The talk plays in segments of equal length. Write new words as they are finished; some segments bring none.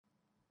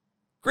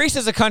Greece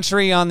is a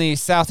country on the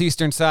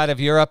southeastern side of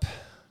Europe.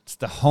 It's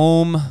the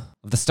home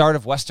of the start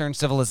of Western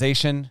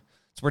civilization.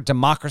 It's where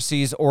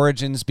democracy's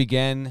origins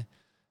begin.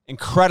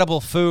 Incredible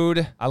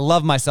food. I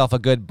love myself a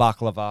good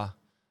baklava.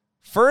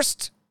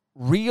 First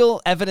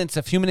real evidence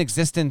of human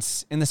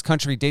existence in this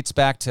country dates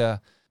back to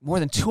more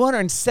than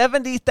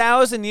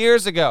 270,000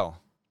 years ago.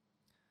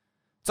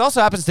 It also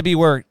happens to be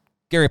where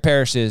Gary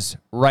Parrish is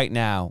right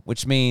now,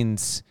 which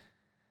means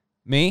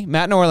me,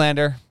 Matt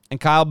Norlander, and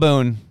Kyle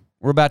Boone,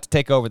 we're about to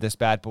take over this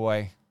bad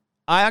boy.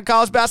 Ion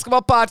College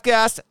Basketball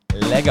Podcast.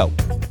 Lego.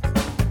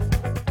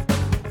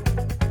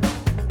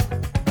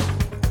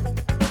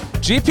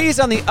 GP's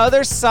on the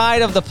other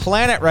side of the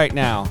planet right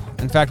now.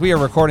 In fact, we are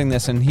recording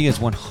this and he is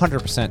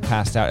 100%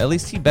 passed out. At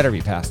least he better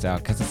be passed out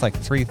because it's like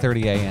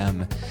 3:30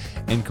 a.m.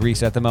 in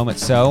Greece at the moment.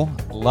 So,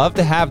 love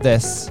to have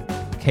this.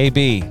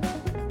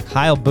 KB,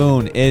 Kyle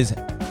Boone is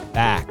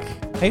back.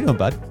 How you doing,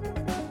 bud?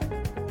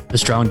 The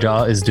Strong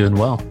Jaw is doing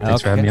well.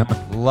 Thanks for having me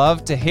on.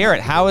 Love to hear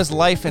it. How is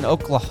life in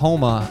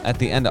Oklahoma at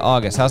the end of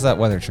August? How's that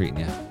weather treating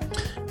you?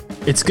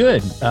 It's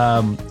good.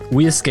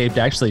 We escaped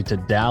actually to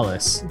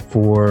Dallas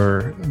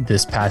for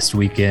this past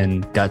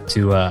weekend. Got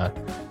to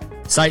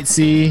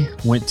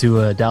sightsee, went to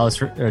a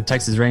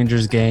Texas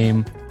Rangers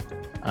game,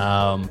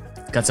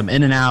 got some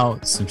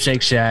In-N-Out, some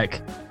Shake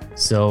Shack.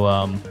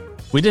 So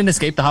we didn't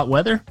escape the hot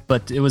weather,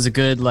 but it was a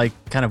good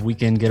kind of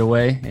weekend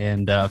getaway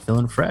and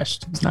feeling fresh.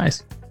 It was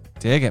nice.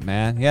 Dig it,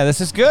 man. Yeah, this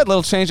is good.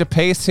 Little change of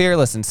pace here.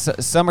 Listen,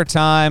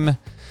 summertime,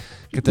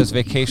 get those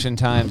vacation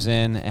times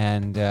in,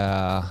 and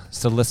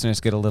so listeners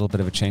get a little bit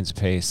of a change of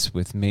pace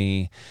with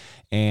me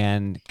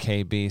and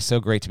KB. So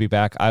great to be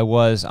back. I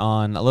was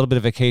on a little bit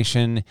of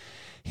vacation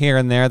here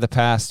and there the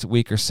past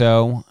week or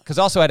so, because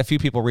also I had a few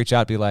people reach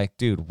out and be like,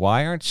 dude,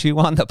 why aren't you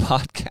on the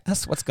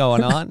podcast? What's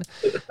going on?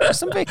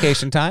 Some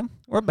vacation time.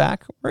 We're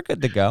back. We're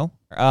good to go.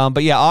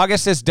 But yeah,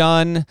 August is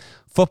done.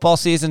 Football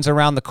season's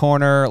around the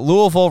corner.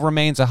 Louisville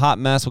remains a hot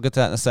mess. We'll get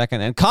to that in a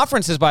second. And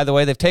conferences, by the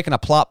way, they've taken a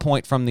plot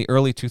point from the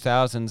early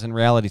 2000s in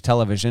reality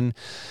television.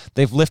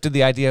 They've lifted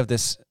the idea of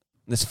this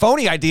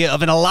phony idea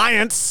of an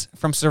alliance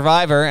from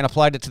Survivor and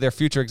applied it to their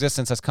future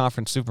existence as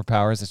conference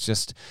superpowers. It's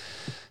just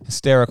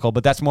hysterical,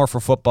 but that's more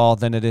for football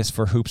than it is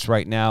for hoops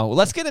right now.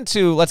 Let's get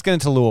into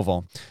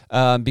Louisville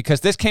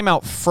because this came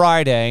out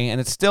Friday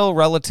and it's still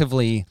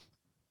relatively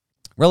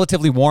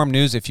warm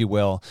news, if you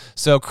will.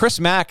 So Chris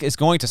Mack is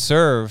going to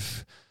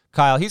serve,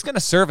 Kyle, he's going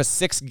to serve a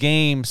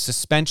 6-game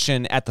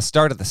suspension at the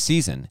start of the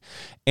season,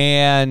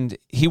 and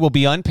he will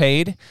be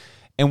unpaid.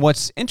 And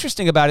what's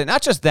interesting about it,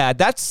 not just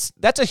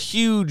that's a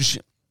huge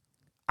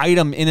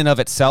item in and of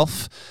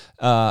itself.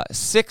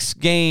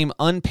 6-game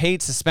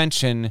unpaid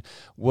suspension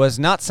was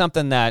not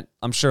something that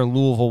I'm sure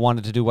Louisville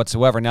wanted to do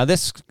whatsoever. Now,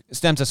 this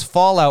stems as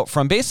fallout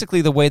from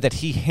basically the way that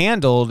he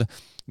handled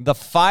the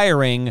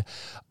firing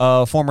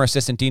of former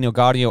assistant Dino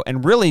Gaudio,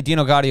 and really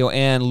Dino Gaudio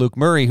and Luke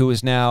Murray, who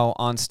is now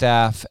on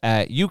staff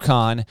at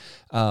UConn.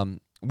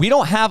 We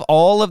don't have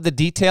all of the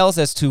details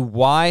as to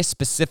why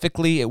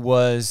specifically it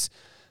was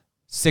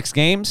 6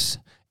 games,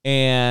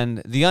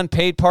 and the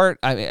unpaid part,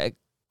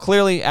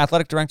 clearly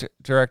athletic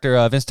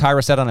director Vince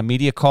Tyra said on a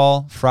media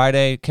call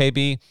Friday,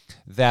 KB,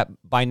 that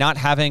by not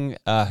having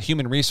a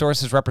human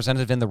resources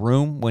representative in the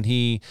room when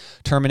he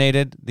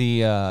terminated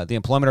the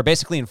employment, or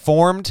basically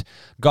informed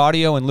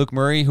Gaudio and Luke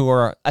Murray, who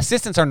are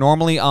assistants, are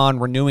normally on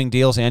renewing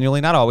deals annually,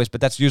 not always,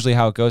 but that's usually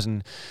how it goes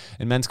in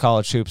men's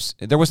college hoops.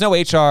 There was no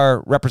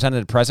HR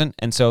representative present,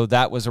 and so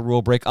that was a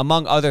rule break,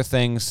 among other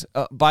things.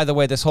 By the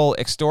way, this whole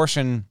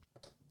extortion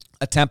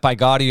attempt by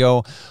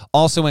Gaudio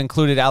also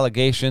included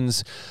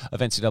allegations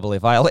of NCAA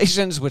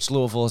violations, which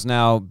Louisville is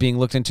now being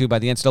looked into by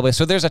the NCAA.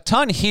 So there's a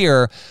ton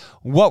here.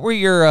 What were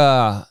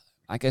your,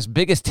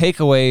 biggest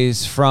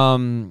takeaways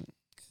from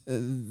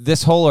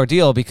this whole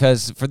ordeal?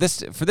 Because for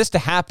this to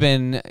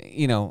happen,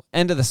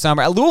 end of the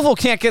summer, Louisville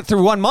can't get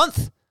through 1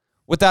 month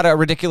without a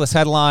ridiculous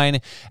headline.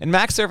 And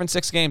Max serving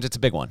 6 games, it's a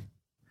big one.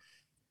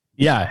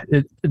 Yeah,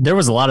 there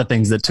was a lot of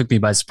things that took me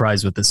by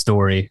surprise with this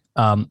story.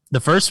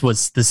 The first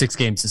was the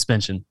 6-game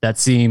suspension. That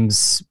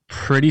seems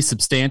pretty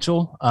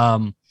substantial.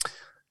 The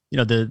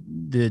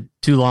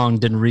too long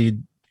didn't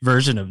read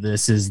version of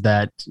this is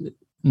that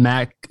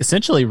Mac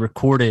essentially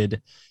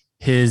recorded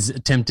his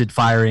attempted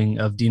firing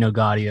of Dino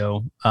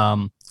Gaudio.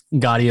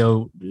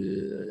 Gaudio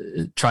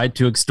tried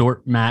to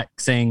extort Mac,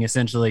 saying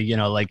essentially,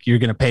 you're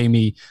going to pay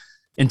me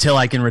until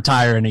I can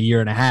retire in a year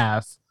and a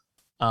half.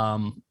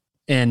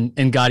 And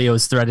Gaudio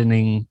is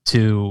threatening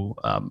to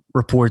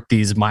report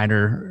these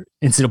minor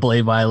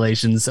NCAA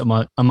violations,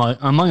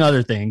 among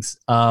other things.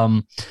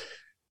 The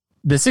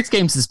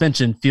 6-game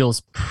suspension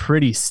feels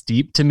pretty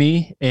steep to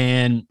me.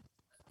 And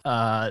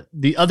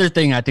the other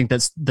thing I think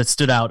that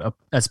stood out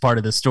as part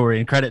of the story,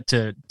 and credit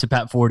to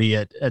Pat Forty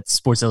at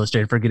Sports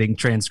Illustrated for getting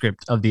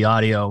transcript of the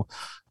audio,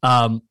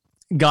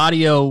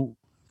 Gaudio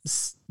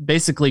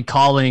basically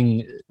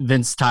calling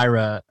Vince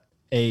Tyra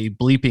a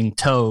bleeping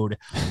toad.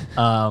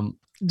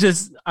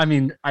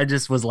 I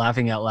just was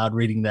laughing out loud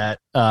reading that.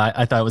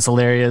 I thought it was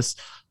hilarious.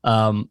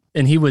 And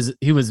he was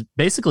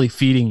basically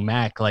feeding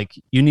Mac like,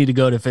 you need to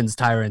go to Vince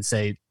Tyra and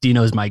say,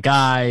 Dino's my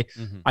guy.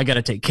 Mm-hmm. I got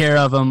to take care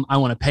of him. I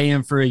want to pay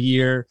him for a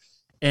year.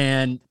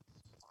 And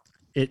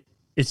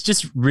it's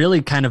just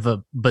really kind of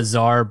a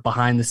bizarre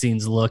behind the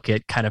scenes look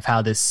at kind of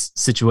how this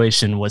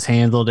situation was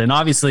handled. And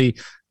obviously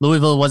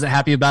Louisville wasn't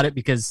happy about it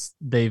because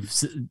they've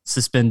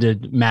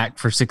suspended Mac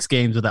for 6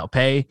 games without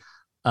pay.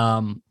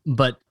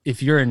 But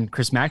if you're in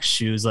Chris Mack's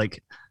shoes,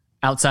 like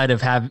outside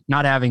of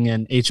not having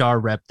an HR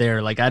rep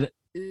there, like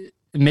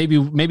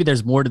maybe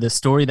there's more to this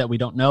story that we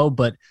don't know,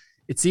 but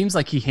it seems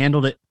like he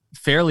handled it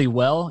fairly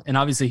well. And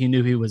obviously he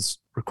knew he was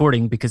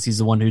recording because he's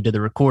the one who did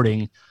the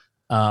recording.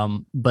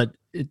 But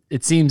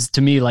it seems to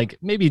me like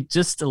maybe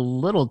just a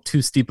little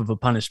too steep of a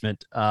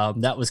punishment.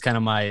 That was kind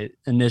of my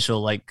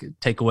initial like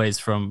takeaways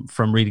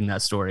from reading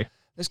that story.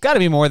 There's got to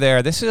be more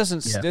there. This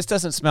doesn't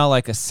smell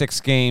like a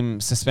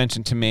 6-game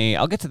suspension to me.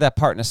 I'll get to that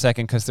part in a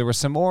second because there was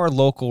some more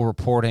local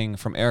reporting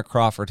from Eric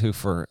Crawford, who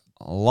for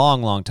a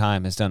long, long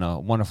time has done a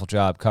wonderful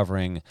job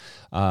covering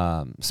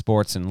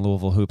sports and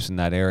Louisville hoops in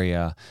that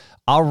area.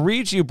 I'll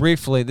read you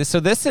briefly. This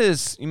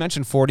is, you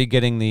mentioned 40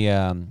 getting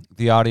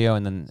the audio,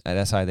 and then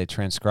at SI they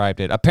transcribed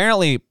it.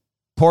 Apparently,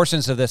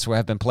 portions of this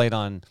have been played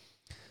on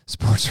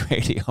sports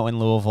radio in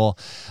Louisville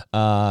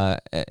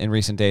in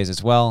recent days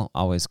as well.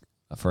 Always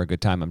for a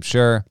good time, I'm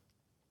sure.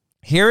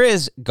 Here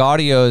is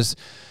Gaudio's.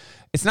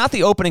 It's not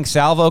the opening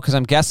salvo because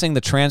I'm guessing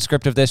the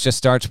transcript of this just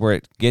starts where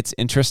it gets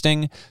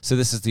interesting. So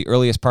this is the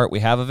earliest part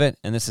we have of it,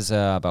 and this is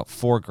about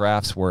 4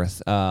 graphs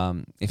worth.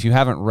 If you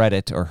haven't read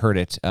it or heard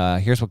it,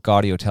 here's what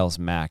Gaudio tells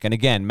Mac. And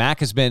again, Mac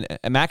has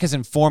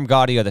informed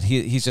Gaudio that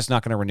he's just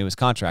not going to renew his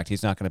contract.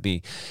 He's not going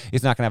to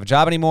have a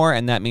job anymore,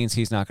 and that means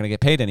he's not going to get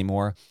paid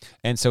anymore.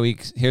 And so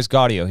here's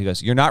Gaudio. He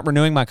goes, "You're not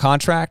renewing my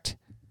contract,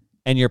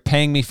 and you're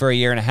paying me for a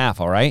year and a half.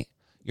 All right,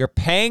 you're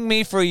paying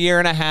me for a year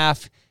and a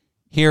half.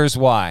 Here's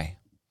why."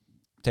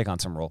 Take on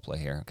some role play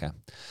here, okay?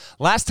 The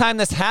last time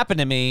this happened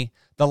to me,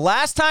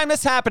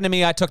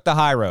 I took the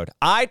high road.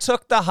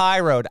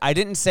 I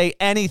didn't say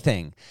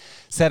anything.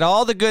 Said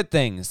all the good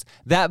things.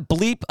 That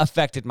bleep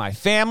affected my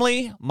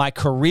family, my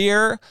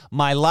career,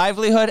 my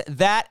livelihood.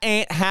 That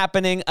ain't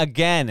happening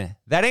again.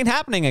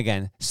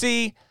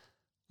 See,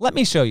 let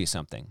me show you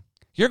something.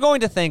 You're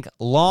going to think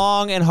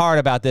long and hard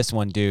about this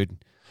one, dude.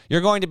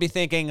 You're going to be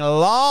thinking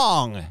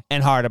long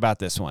and hard about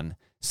this one.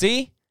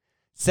 See?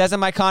 Says in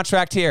my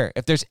contract here,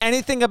 if there's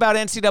anything about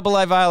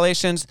NCAA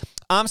violations,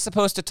 I'm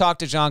supposed to talk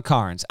to John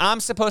Carnes. I'm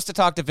supposed to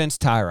talk to Vince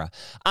Tyra.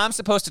 I'm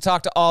supposed to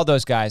talk to all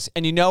those guys.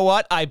 And you know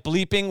what? I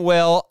bleeping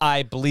will.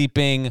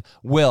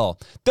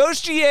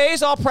 Those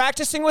GAs all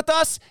practicing with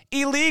us?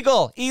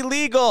 Illegal.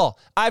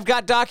 I've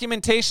got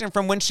documentation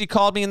from when she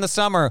called me in the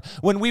summer,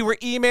 when we were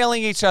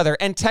emailing each other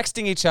and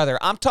texting each other.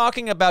 I'm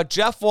talking about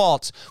Jeff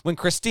Waltz, when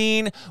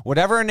Christine,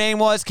 whatever her name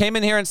was, came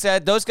in here and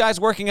said, those guys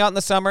working out in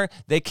the summer,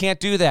 they can't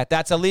do that.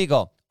 That's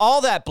illegal.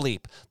 All that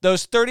bleep.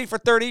 Those 30 for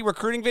 30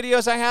 recruiting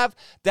videos I have,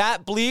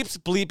 that bleeps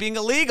bleeping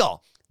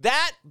illegal.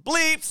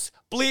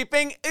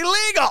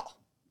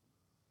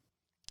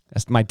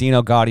 That's my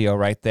Dino Gaudio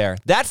right there.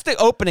 That's the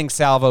opening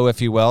salvo,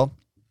 if you will.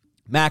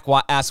 Mac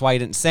asked why he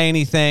didn't say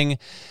anything.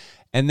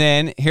 And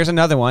then here's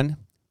another one.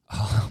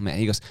 Oh, man.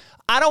 He goes,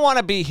 I don't want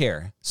to be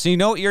here. So you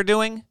know what you're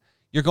doing?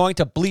 You're going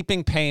to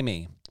bleeping pay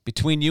me.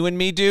 Between you and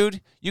me,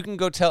 dude, you can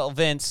go tell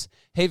Vince,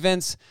 hey,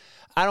 Vince,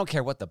 I don't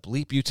care what the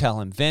bleep you tell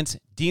him. Vince,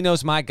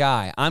 Dino's my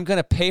guy. I'm going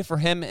to pay for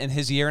him in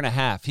his year and a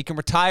half. He can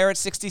retire at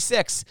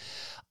 66.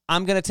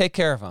 I'm going to take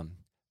care of him.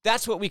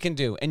 That's what we can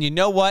do. And you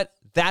know what?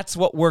 That's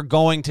what we're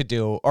going to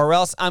do. Or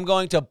else I'm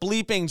going to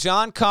bleeping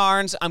John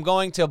Carnes. I'm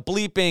going to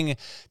bleeping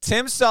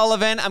Tim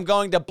Sullivan. I'm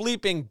going to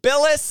bleeping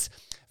Billis,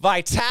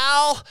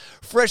 Vital,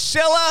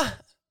 Fraschilla.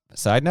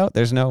 Side note,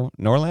 there's no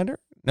Norlander,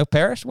 no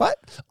Parrish. What?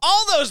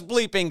 All those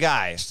bleeping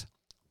guys.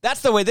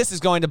 That's the way this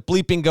is going to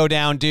bleeping go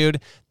down,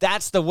 dude.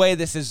 That's the way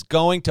this is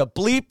going to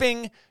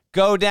bleeping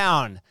go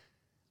down.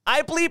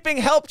 I bleeping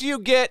helped you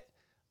get,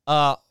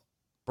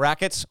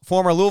 brackets,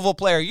 former Louisville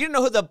player. You didn't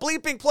know who the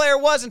bleeping player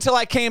was until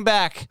I came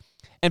back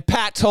and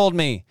Pat told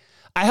me.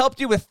 I helped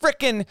you with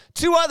frickin'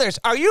 2 others.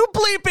 Are you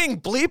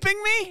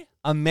bleeping me?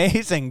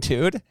 Amazing,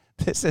 dude.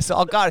 This is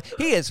all God.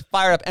 He is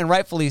fired up, and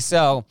rightfully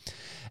so.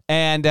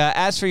 And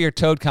as for your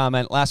Toad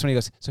comment, last one, he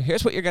goes, so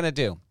here's what you're going to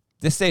do.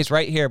 This stays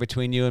right here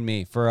between you and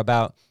me for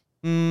about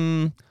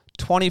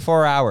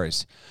 24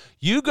 hours.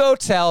 You go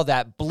tell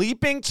that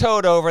bleeping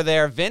Toad over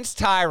there, Vince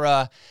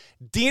Tyra,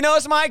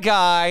 Dino's my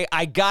guy.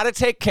 I got to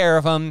take care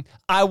of him.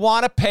 I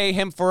want to pay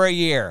him for a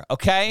year,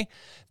 okay?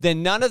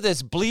 Then none of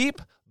this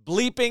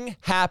bleeping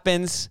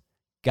happens.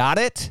 Got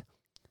it?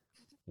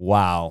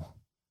 Wow.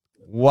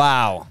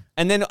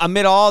 And then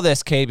amid all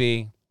this,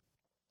 KB,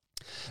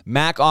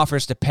 Mac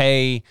offers to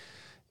pay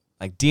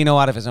like Dino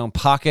out of his own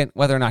pocket.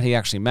 Whether or not he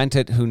actually meant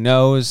it, who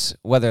knows?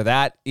 Whether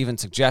that even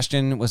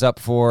suggestion was up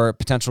for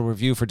potential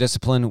review for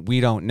discipline,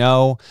 we don't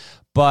know.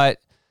 But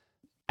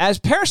as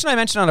Parrish and I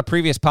mentioned on a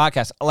previous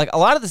podcast, like a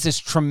lot of this is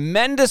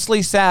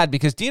tremendously sad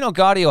because Dino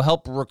Gaudio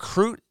helped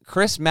recruit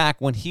Chris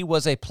Mack when he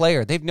was a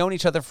player. They've known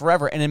each other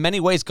forever. And in many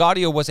ways,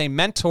 Gaudio was a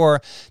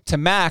mentor to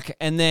Mack.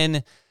 And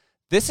then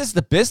this is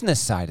the business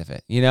side of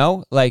it, you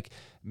know? Like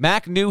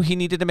Mack knew he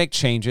needed to make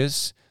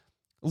changes.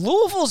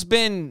 Louisville's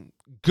been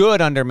good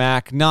under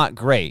Mack, not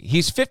great.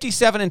 He's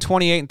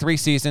 57-28 in 3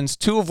 seasons,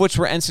 2 of which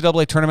were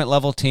NCAA tournament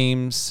level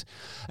teams.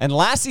 And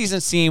last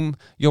season's team,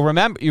 you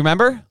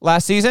remember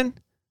last season?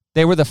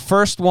 They were the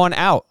first one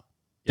out.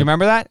 Do you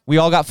remember that? We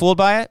all got fooled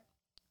by it,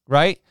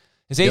 right?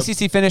 His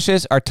ACC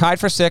finishes are tied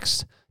for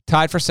 6th,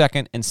 tied for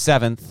 2nd, and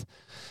 7th.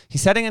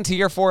 He's heading into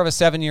year 4 of a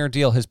 7-year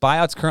deal. His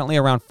buyout's currently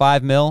around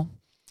 $5 million.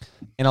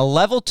 In a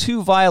level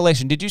 2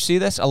 violation, did you see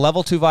this? A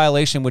level 2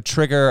 violation would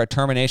trigger a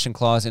termination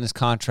clause in his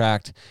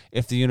contract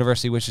if the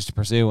university wishes to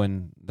pursue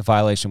and the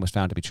violation was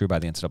found to be true by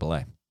the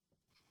NCAA.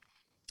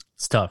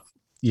 It's tough.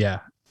 Yeah.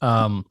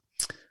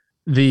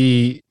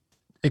 The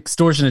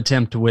extortion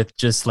attempt with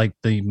just like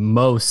the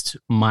most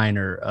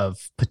minor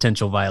of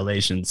potential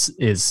violations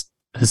is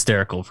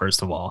hysterical,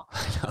 first of all.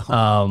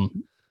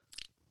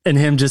 And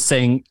him just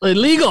saying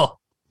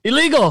illegal,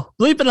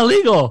 bleeping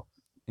illegal.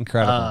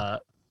 Incredible.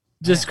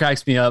 Just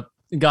cracks me up.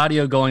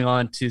 Gaudio going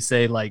on to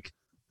say like,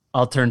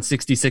 I'll turn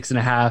 66 and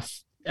a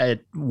half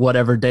at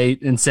whatever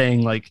date and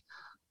saying like,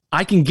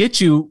 I can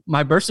get you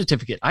my birth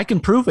certificate. I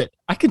can prove it.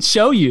 I can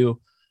show you.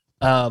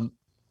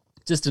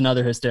 Just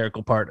another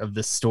hysterical part of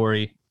this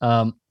story.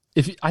 I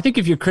think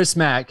if you're Chris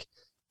Mack,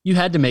 you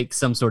had to make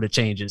some sort of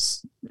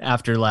changes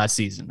after last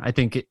season. I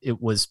think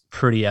it was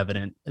pretty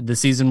evident. The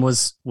season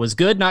was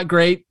good, not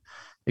great.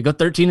 They go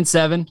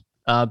 13-7,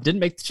 didn't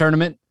make the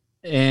tournament.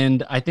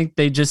 And I think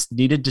they just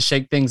needed to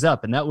shake things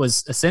up. And that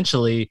was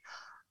essentially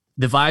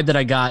the vibe that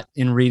I got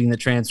in reading the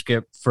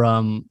transcript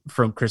from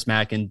Chris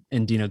Mack and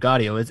Dino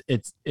Gaudio.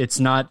 It's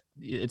not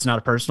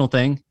a personal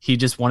thing. He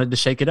just wanted to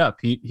shake it up.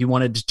 He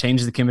wanted to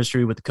change the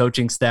chemistry with the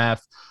coaching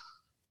staff.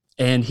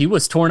 And he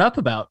was torn up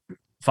about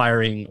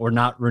firing or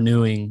not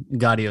renewing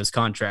Gaudio's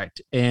contract.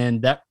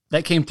 And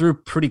that came through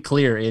pretty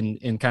clear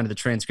in kind of the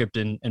transcript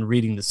and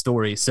reading the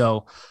story.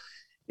 So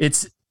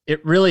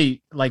it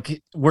really,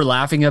 like, we're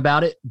laughing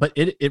about it, but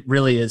it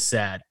really is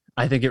sad.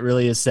 I think it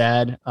really is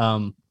sad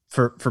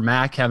for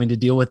Mack having to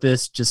deal with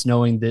this, just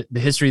knowing the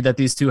history that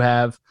these two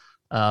have.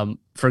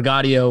 For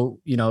Gaudio,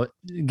 you know,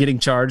 getting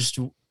charged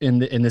in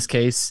this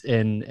case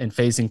and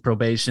facing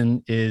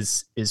probation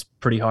is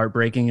pretty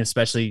heartbreaking,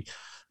 especially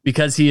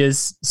because he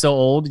is so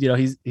old. You know,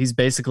 he's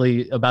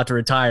basically about to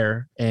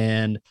retire,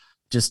 and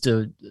just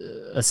a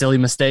silly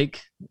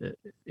mistake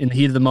in the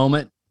heat of the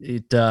moment.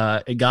 It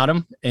got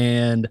him,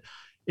 and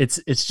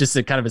it's just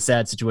a kind of a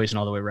sad situation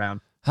all the way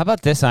around. How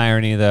about this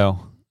irony though?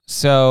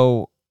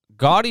 So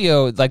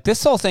Gaudio, like,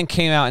 this whole thing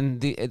came out,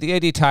 and the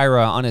AD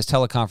Tyra on his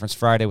teleconference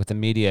Friday with the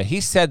media, he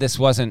said this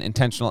wasn't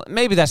intentional.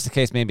 Maybe that's the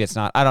case, maybe it's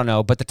not. I don't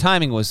know, but the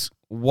timing was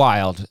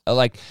wild.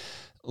 Like,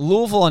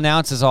 Louisville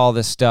announces all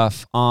this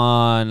stuff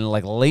on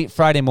like late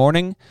Friday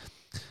morning.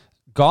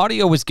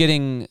 Gaudio was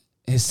getting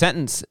his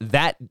sentence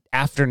that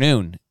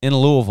afternoon in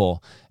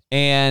Louisville.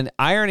 And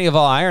irony of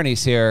all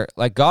ironies here,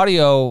 like,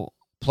 Gaudio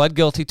pled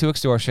guilty to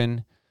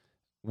extortion,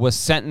 was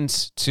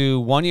sentenced to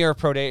 1 year of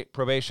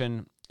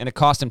probation, and it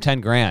cost him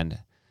 $10,000.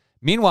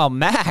 Meanwhile,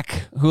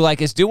 Mack, who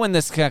like is doing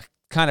this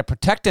kind of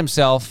protect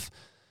himself,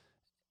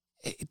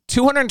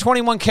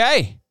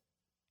 $221K.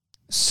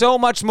 So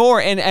much more.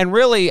 And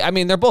really, I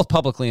mean, they're both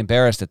publicly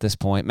embarrassed at this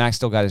point. Mack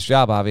still got his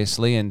job,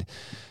 obviously, and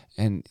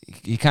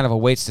he kind of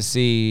awaits to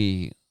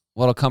see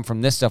what'll come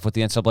from this stuff with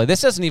the NCAA.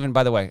 This doesn't even,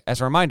 by the way, as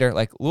a reminder,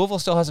 like, Louisville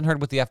still hasn't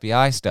heard with the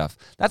FBI stuff.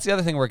 That's the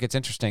other thing where it gets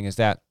interesting, is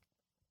that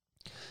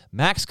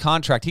Mack's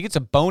contract, he gets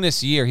a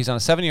bonus year. He's on a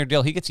 7-year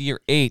deal. He gets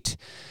year 8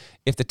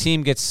 if the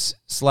team gets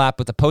slapped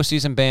with a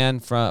postseason ban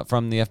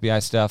from the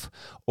FBI stuff,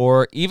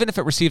 or even if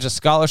it receives a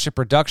scholarship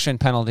reduction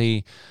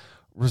penalty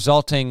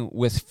resulting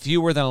with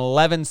fewer than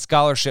 11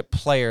 scholarship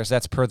players.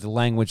 That's per the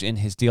language in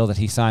his deal that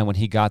he signed when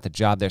he got the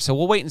job there. So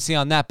we'll wait and see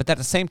on that. But at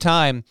the same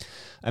time,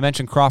 I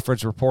mentioned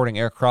Crawford's reporting,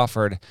 Eric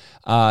Crawford.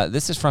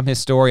 This is from his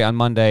story on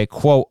Monday.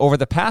 Quote, over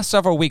the past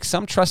several weeks,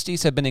 some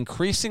trustees have been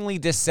increasingly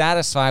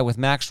dissatisfied with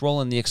Mack's role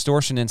in the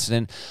extortion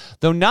incident,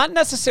 though not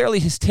necessarily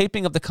his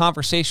taping of the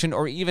conversation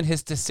or even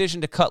his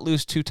decision to cut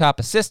loose 2 top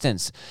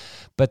assistants.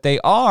 But they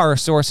are,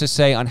 sources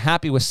say,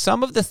 unhappy with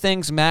some of the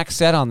things Mack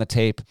said on the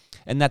tape,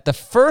 and that the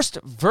first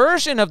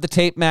version of the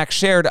tape Mack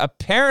shared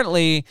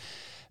apparently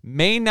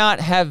may not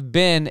have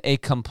been a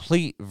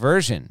complete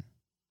version.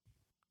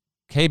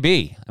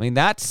 KB, I mean,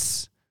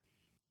 that's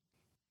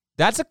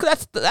a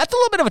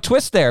little bit of a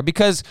twist there,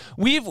 because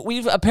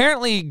we've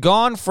apparently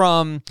gone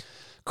from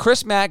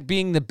Chris Mack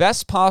being the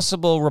best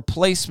possible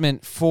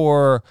replacement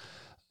for,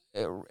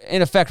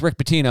 in effect, Rick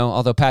Pitino,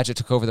 although Padgett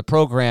took over the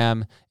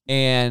program,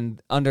 and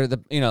under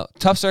the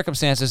tough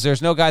circumstances,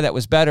 there's no guy that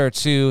was better,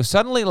 to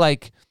suddenly,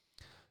 like,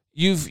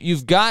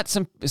 you've got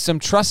some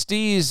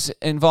trustees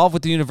involved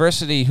with the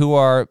university who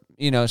are,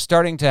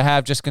 starting to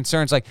have just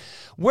concerns like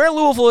where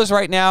Louisville is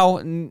right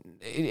now.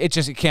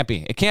 It can't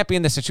be. It can't be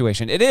in this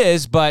situation. It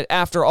is, but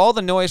after all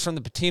the noise from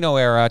the Pitino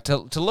era,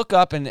 to look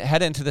up and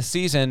head into the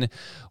season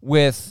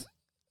with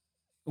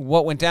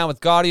what went down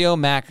with Gaudio,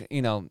 Mac,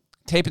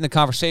 taping the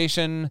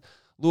conversation,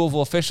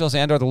 Louisville officials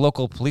and or the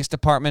local police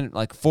department,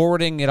 like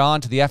forwarding it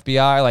on to the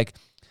FBI, like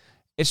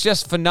it's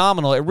just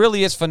phenomenal. It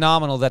really is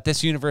phenomenal that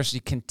this university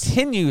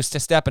continues to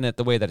step in it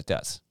the way that it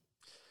does.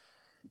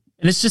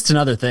 And it's just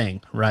another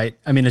thing, right?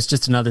 I mean, it's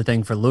just another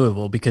thing for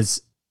Louisville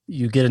because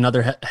you get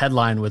another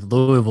headline with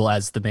Louisville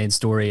as the main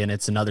story and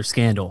it's another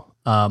scandal.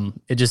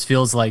 It just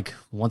feels like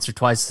once or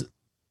twice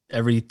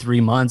every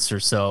 3 months or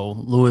so,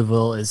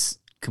 Louisville is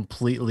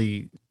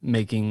completely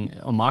making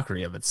a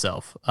mockery of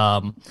itself.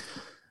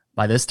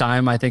 By this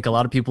time, I think a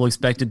lot of people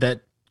expected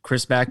that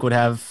Chris Mack would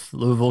have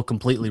Louisville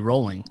completely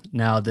rolling.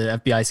 Now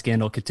the FBI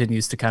scandal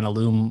continues to kind of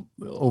loom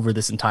over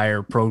this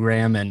entire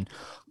program, and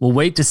we'll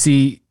wait to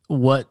see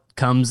what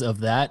comes of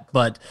that.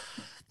 But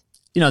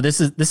this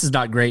is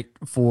not great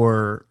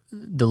for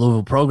the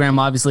Louisville program.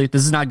 Obviously,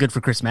 this is not good for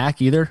Chris Mack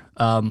either.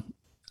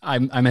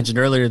 I mentioned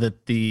earlier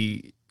that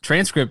the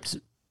transcript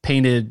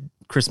painted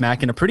Chris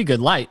Mack in a pretty good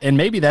light, and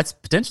maybe that's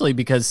potentially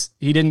because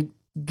he didn't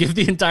give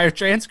the entire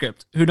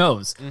transcript. Who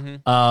knows?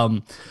 Mm-hmm.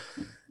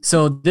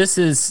 So this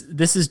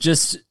is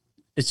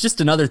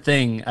just another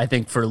thing I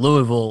think for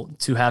Louisville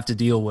to have to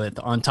deal with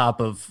on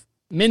top of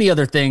many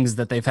other things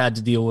that they've had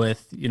to deal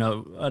with,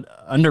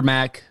 under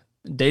Mac,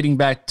 dating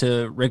back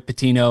to Rick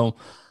Pitino,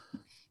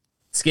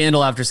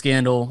 scandal after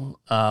scandal.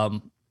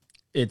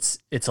 It's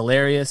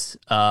hilarious.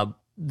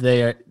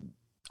 They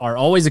are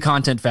always a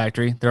content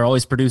factory. They're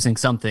always producing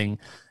something.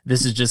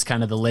 This is just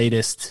kind of the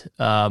latest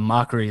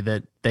mockery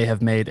that they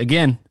have made,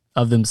 again,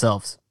 of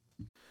themselves.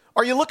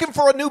 Are you looking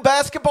for a new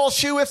basketball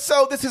shoe? If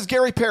so, this is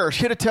Gary Parrish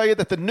here to tell you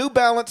that the New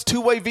Balance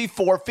 2-Way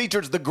V4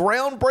 features the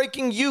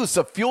groundbreaking use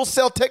of fuel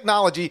cell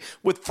technology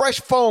with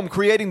fresh foam,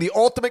 creating the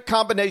ultimate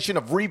combination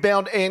of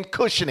rebound and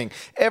cushioning.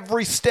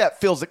 Every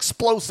step feels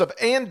explosive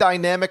and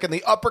dynamic, and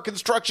the upper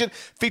construction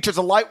features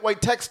a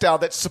lightweight textile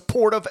that's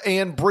supportive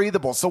and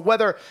breathable. So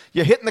whether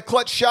you're hitting the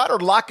clutch shot or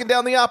locking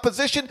down the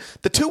opposition,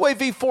 the 2-Way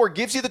V4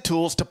 gives you the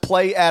tools to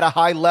play at a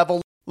high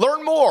level.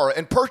 Learn more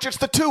and purchase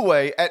the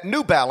 2-Way at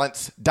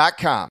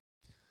newbalance.com.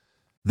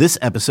 This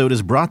episode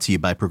is brought to you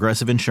by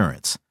Progressive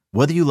Insurance.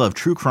 Whether you love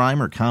true crime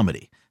or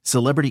comedy,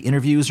 celebrity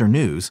interviews or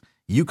news,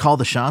 you call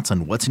the shots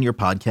on what's in your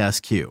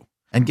podcast queue.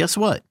 And guess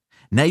what?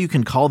 Now you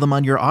can call them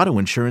on your auto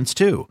insurance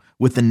too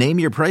with the Name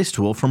Your Price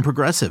tool from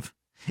Progressive.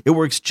 It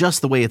works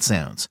just the way it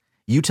sounds.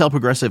 You tell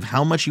Progressive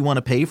how much you want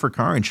to pay for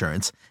car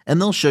insurance, and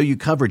they'll show you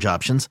coverage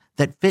options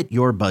that fit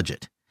your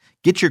budget.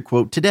 Get your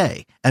quote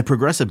today at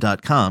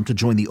Progressive.com to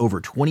join the over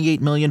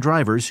 28 million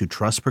drivers who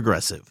trust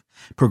Progressive.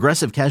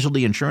 Progressive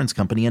Casualty Insurance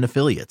Company and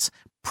Affiliates.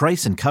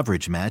 Price and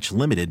coverage match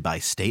limited by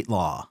state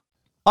law.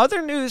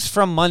 Other news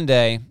from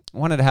Monday, I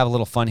wanted to have a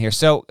little fun here.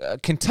 So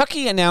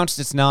Kentucky announced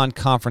its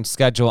non-conference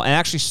schedule, and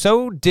actually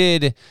so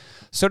did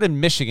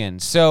Michigan.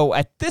 So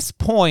at this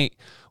point,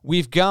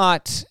 we've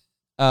got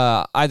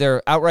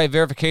either outright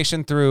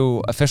verification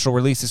through official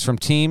releases from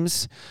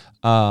teams,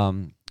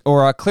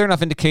 or a clear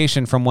enough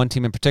indication from one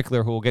team in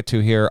particular who we'll get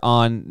to here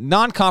on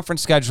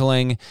non-conference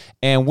scheduling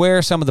and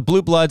where some of the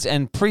blue bloods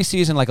and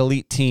preseason like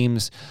elite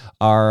teams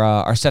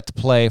are set to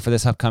play for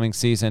this upcoming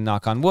season.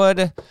 Knock on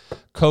wood,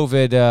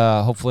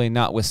 COVID hopefully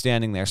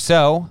notwithstanding there.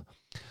 So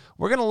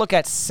we're going to look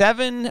at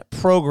 7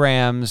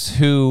 programs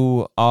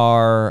who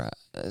are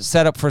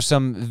set up for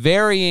some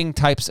varying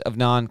types of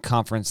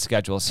non-conference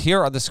schedules.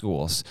 Here are the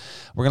schools.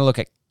 We're going to look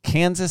at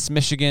Kansas,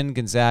 Michigan,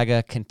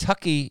 Gonzaga,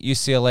 Kentucky,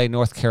 UCLA,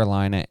 North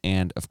Carolina,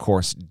 and of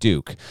course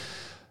Duke.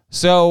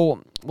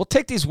 So we'll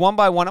take these one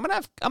by one. I'm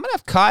gonna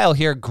have Kyle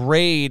here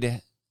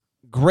grade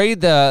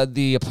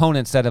the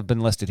opponents that have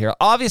been listed here.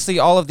 Obviously,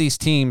 all of these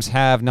teams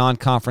have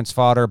non-conference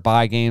fodder,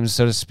 bye games,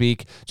 so to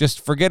speak. Just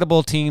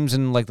forgettable teams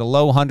in like the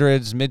low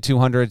hundreds, mid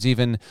 200s,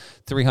 even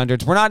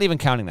 300s. We're not even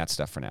counting that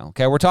stuff for now.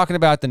 Okay, we're talking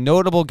about the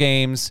notable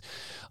games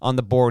on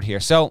the board here.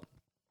 So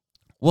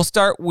we'll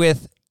start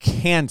with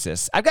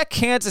Kansas. I've got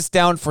Kansas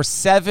down for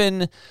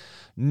 7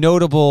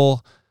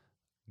 notable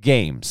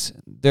games.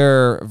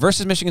 They're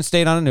versus Michigan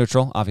State on a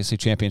neutral, obviously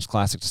Champions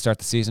Classic to start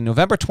the season.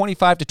 November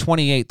 25 to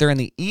 28. They're in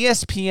the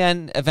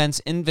ESPN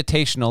Events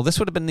Invitational. This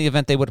would have been the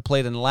event they would have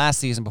played in last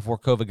season before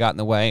COVID got in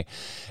the way.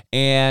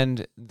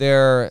 And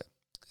their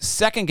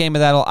second game of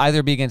that will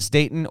either be against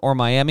Dayton or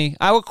Miami.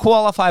 I would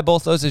qualify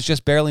both those as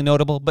just barely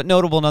notable, but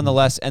notable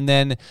nonetheless. And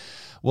then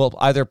we'll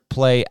either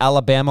play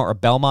Alabama or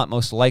Belmont,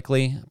 most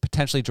likely,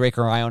 potentially Drake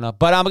or Iona.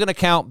 But I'm going to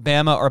count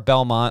Bama or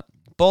Belmont,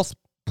 both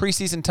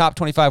preseason top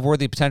 25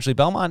 worthy, potentially.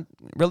 Belmont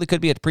really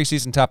could be a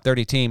preseason top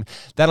 30 team.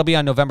 That'll be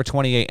on November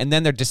 28. And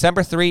then they're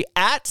December 3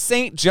 at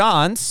St.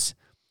 John's.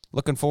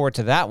 Looking forward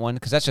to that one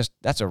because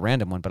that's a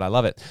random one, but I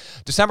love it.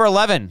 December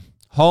 11,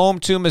 home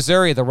to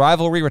Missouri. The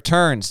rivalry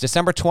returns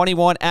December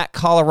 21 at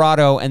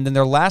Colorado, and then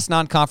their last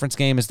non-conference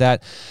game is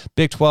that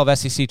Big 12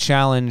 SEC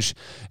Challenge.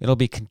 It'll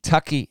be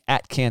Kentucky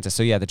at Kansas.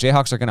 So, yeah, the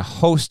Jayhawks are going to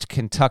host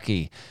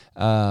Kentucky.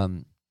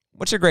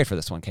 What's your grade for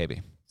this one,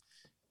 KB?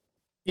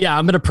 Yeah,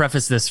 I'm going to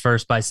preface this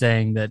first by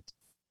saying that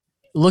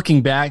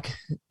looking back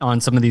on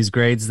some of these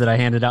grades that I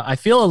handed out, I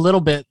feel a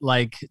little bit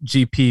like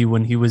GP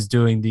when he was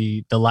doing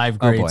the live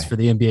grades for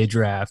the NBA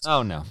draft.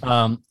 Oh, no.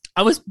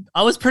 I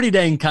was pretty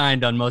dang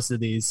kind on most of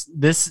these.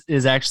 This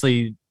is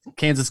actually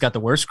Kansas got the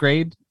worst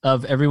grade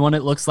of everyone,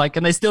 it looks like,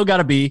 and they still got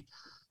to be.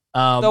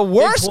 The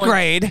worst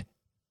grade?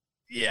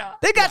 Yeah.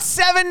 They got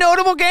 7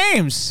 notable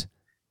games.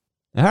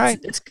 All right.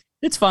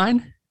 It's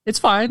fine. It's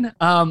fine.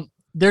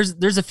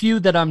 There's a few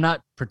that I'm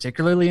not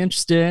particularly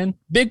interested in.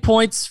 Big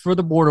points for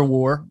the border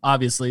war.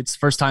 Obviously, it's the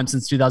first time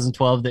since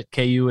 2012 that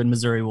KU and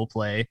Missouri will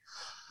play.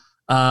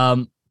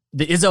 The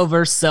Izzo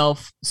versus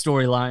Self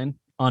storyline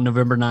on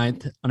November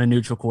 9th on a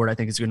neutral court, I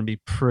think is going to be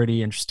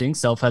pretty interesting.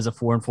 Self has a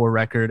 4-4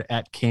 record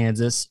at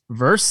Kansas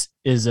versus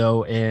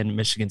Izzo and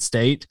Michigan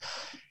State.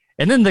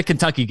 And then the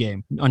Kentucky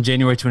game on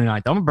January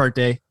 29th on my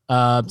birthday.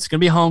 It's going to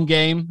be a home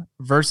game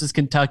versus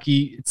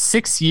Kentucky. It's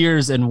 6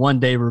 years and 1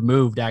 day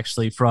removed,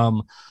 actually,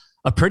 from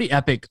a pretty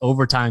epic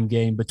overtime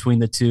game between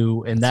the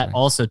two, and that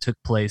also took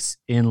place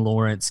in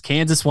Lawrence.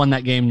 Kansas won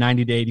that game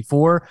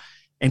 90-84,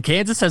 and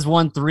Kansas has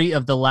won 3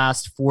 of the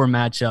last 4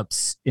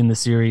 matchups in the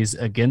series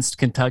against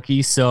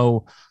Kentucky.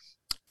 So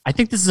I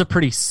think this is a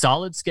pretty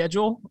solid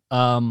schedule.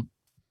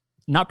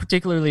 Not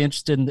particularly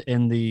interested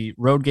in the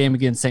road game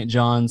against St.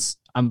 John's.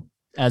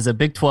 As a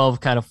Big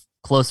 12 kind of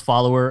close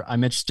follower,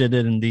 I'm interested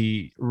in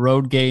the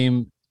road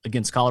game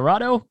against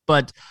Colorado,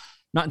 but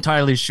not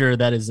entirely sure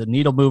that is a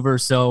needle mover,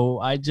 so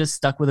I just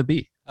stuck with a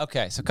B.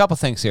 Okay, so a couple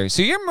things here.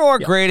 So you're more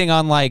grading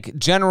on like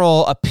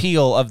general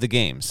appeal of the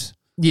games.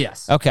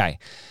 Yes. Okay,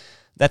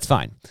 that's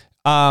fine.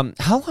 How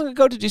long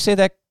ago did you say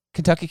that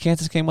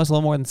Kentucky-Kansas game was? A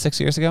little more than 6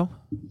 years ago?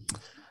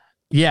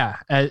 Yeah,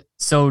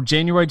 so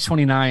January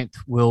 29th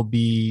will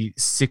be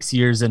 6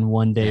 years and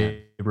 1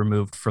 day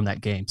removed from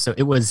that game. So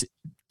it was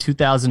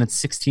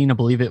 2016. I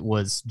believe it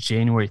was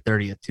January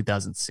 30th,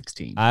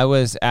 2016. I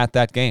was at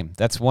that game.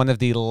 That's one of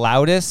the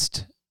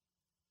loudest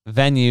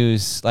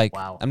venues. Like,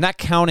 wow. I'm not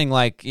counting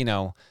like,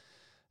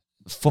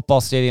 football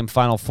stadium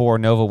Final Four,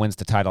 Nova wins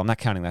the title. I'm not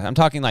counting that. I'm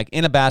talking like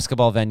in a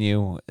basketball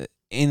venue,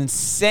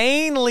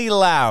 insanely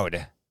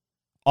loud,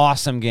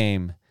 awesome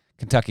game.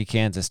 Kentucky,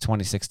 Kansas,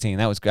 2016.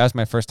 That was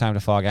my first time to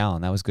Fog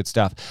Allen. That was good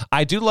stuff.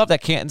 I do love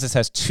that Kansas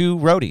has 2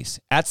 roadies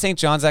at St.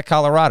 John's, at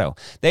Colorado.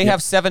 They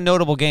have 7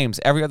 notable games.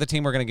 Every other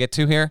team we're going to get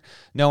to here,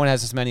 no one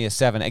has as many as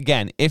 7.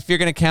 Again, if you're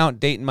going to count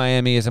Dayton,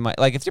 Miami as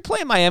if you're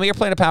playing Miami, you're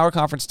playing a power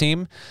conference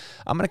team,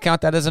 I'm going to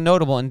count that as a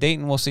notable. And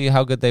Dayton, we'll see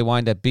how good they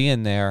wind up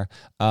being there.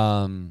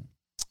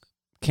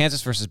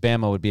 Kansas versus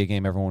Bama would be a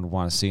game everyone would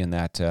want to see in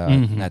that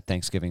that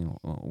Thanksgiving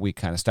week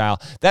kind of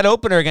style. That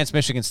opener against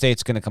Michigan State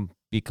is going to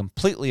be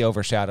completely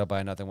overshadowed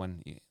by another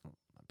one.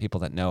 People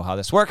that know how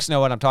this works know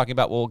what I'm talking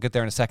about. We'll get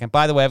there in a second.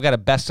 By the way, I've got a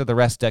best of the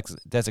rest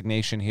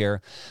designation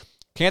here.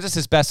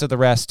 Kansas's best of the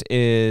rest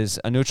is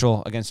a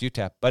neutral against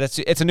UTEP, but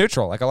it's a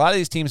neutral. Like a lot of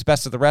these teams,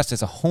 best of the rest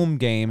is a home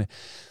game.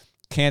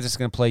 Kansas is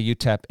going to play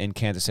UTEP in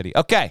Kansas City.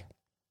 Okay,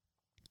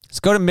 let's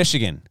go to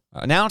Michigan.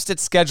 Announced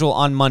its schedule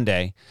on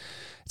Monday.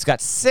 It's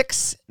got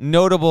 6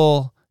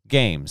 notable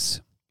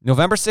games.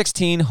 November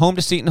 16, home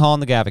to Seton Hall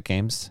in the Gavitt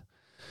games.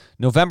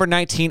 November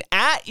 19,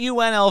 at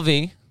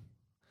UNLV.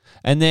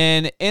 And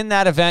then in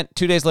that event,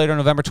 2 days later,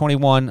 November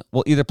 21,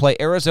 we'll either play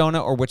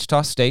Arizona or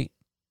Wichita State.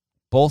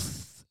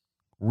 Both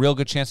real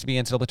good chance to be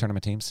NCAA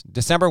tournament teams.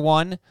 December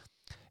 1,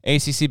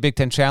 ACC Big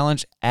Ten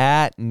Challenge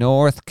at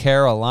North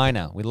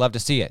Carolina. We'd love to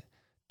see it.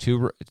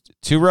 Two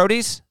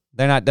roadies,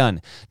 they're not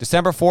done.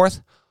 December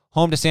 4th,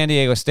 home to San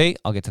Diego State.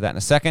 I'll get to that in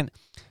a second.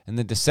 And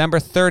then December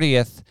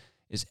 30th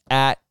is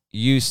at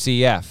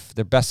UCF,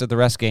 their best of the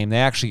rest game. They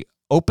actually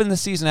open the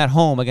season at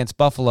home against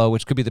Buffalo,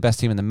 which could be the best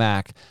team in the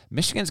MAC.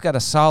 Michigan's got a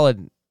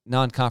solid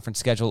non-conference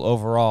schedule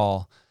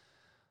overall.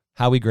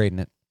 How are we grading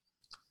it?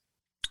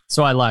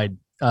 So I lied.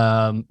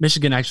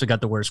 Michigan actually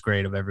got the worst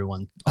grade of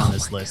everyone on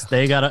this list.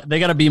 God. They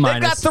got a B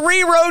minus. They've got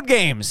 3 road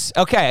games.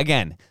 Okay,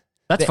 again.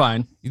 That's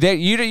fine.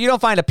 You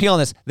don't find appeal in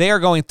this. They are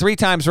going 3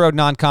 times road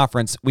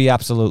non-conference. We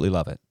absolutely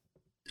love it.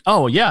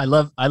 Oh yeah,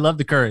 I love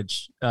the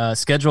courage.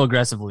 Schedule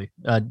aggressively.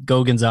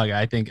 Go Gonzaga.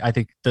 I think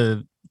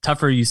the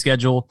tougher you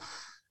schedule,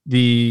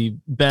 the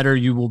better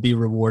you will be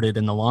rewarded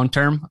in the long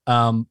term.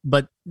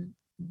 But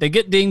they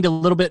get dinged a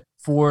little bit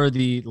for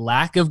the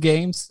lack of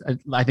games.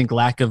 I think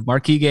lack of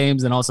marquee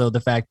games, and also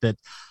the fact that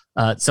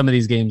some of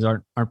these games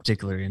aren't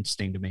particularly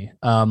interesting to me.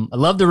 I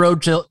love the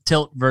road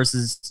tilt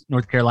versus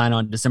North Carolina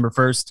on December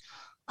 1st.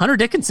 Hunter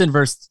Dickinson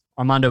versus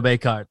Armando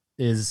Bacot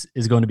is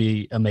going to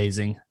be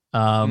amazing.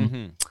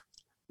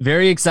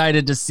 Very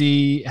excited to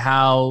see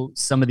how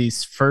some of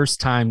these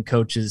first-time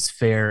coaches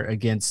fare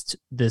against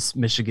this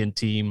Michigan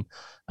team.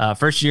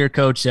 First-year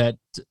coach at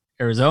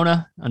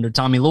Arizona under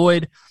Tommy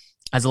Lloyd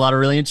has a lot of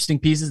really interesting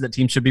pieces. That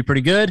team should be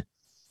pretty good.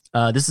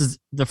 This is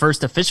the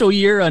first official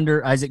year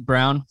under Isaac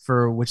Brown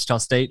for Wichita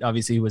State.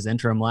 Obviously, he was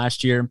interim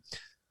last year,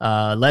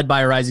 led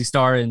by a rising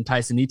star in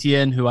Tyson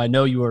Etienne, who I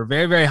know you were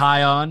very, very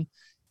high on.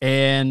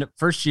 And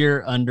first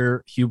year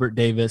under Hubert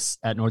Davis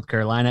at North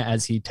Carolina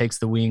as he takes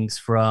the wings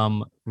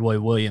from Roy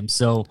Williams.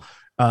 So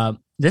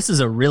this is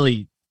a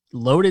really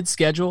loaded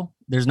schedule.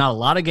 There's not a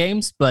lot of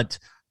games, but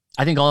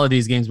I think all of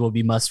these games will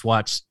be must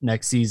watch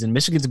next season.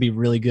 Michigan's to be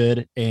really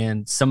good,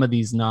 and some of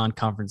these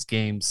non-conference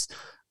games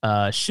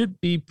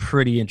should be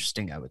pretty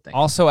interesting, I would think.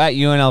 Also at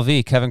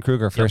UNLV, Kevin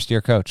Kruger,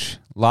 first-year coach.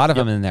 A lot of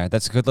them in there.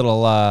 That's a good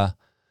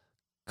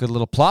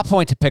little plot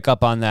point to pick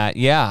up on that.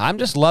 Yeah, I'm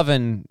just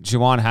loving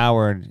Juwan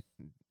Howard,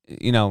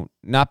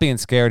 not being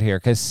scared here,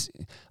 because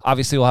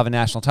obviously we'll have a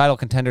national title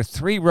contender.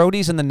 3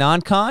 roadies in the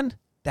non-con.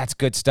 That's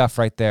good stuff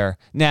right there.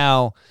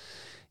 Now,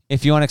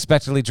 if you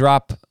unexpectedly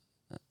drop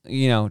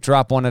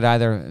one at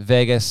either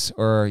Vegas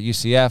or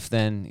UCF,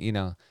 then,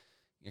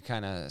 you're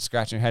kind of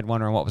scratching your head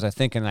wondering what was I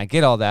thinking, and I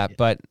get all that.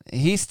 But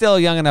he's still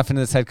young enough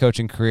into this head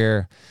coaching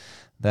career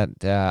that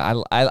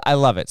I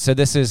love it. So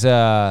this is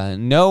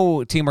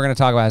no team we're going to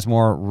talk about has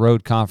more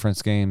road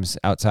conference games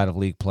outside of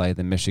league play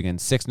than Michigan.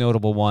 6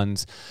 notable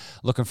ones.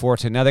 Looking forward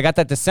to it. Now, they got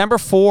that December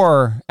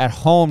 4 at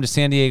home to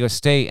San Diego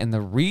State, and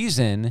the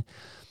reason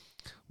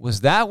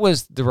was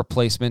the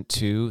replacement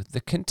to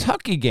the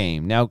Kentucky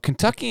game. Now,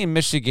 Kentucky and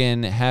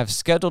Michigan have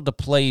scheduled to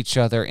play each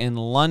other in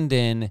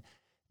London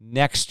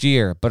next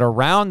year, but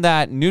around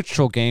that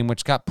neutral game,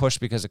 which got pushed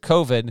because of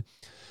COVID,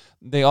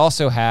 they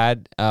also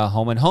had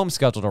home and home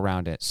scheduled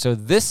around it. So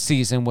this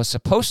season was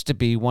supposed to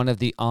be one of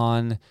the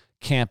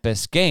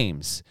on-campus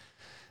games.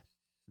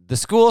 The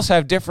schools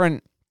have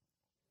different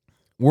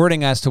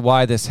wording as to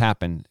why this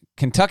happened.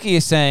 Kentucky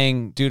is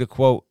saying due to,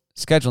 quote,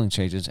 scheduling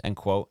changes, end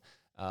quote,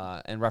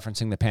 and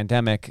referencing the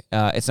pandemic,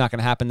 it's not going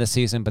to happen this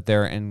season, but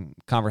they're in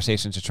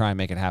conversations to try and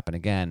make it happen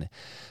again.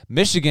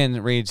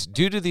 Michigan reads,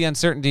 due to the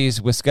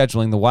uncertainties with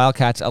scheduling, the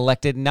Wildcats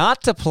elected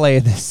not to play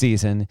this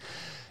season.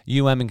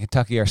 UM and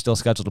Kentucky are still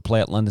scheduled to play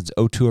at London's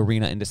O2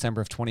 Arena in December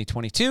of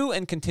 2022,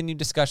 and continued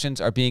discussions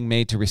are being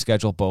made to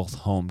reschedule both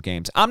home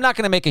games. I'm not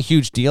going to make a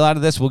huge deal out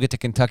of this. We'll get to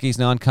Kentucky's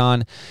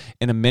non-con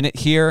in a minute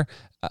here.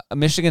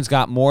 Michigan's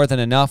got more than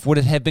enough. Would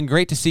it have been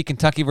great to see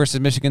Kentucky versus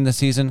Michigan this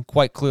season?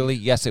 Quite clearly,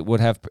 yes, it would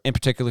have, in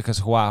particular because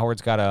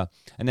Howard's got a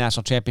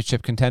national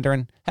championship contender.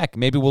 And heck,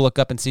 maybe we'll look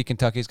up and see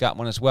Kentucky's got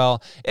one as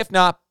well. If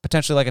not,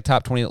 potentially like a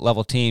top 20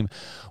 level team.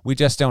 We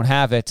just don't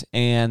have it.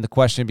 And the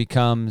question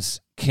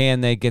becomes, can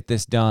they get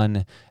this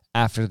done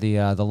after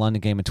the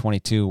London game in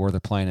 22 where they're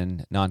playing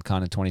in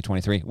non-con in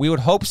 2023? We would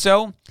hope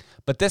so.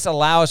 But this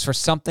allows for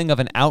something of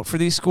an out for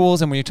these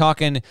schools. And when you're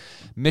talking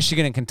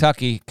Michigan and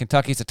Kentucky,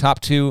 Kentucky's a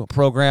top 2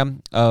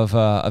 program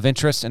of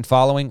interest and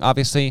following,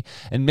 obviously.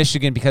 And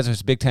Michigan, because of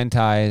its Big Ten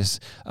ties,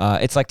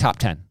 it's like top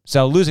 10.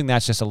 So losing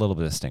that's just a little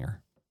bit of a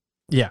stinger.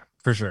 Yeah,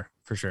 for sure.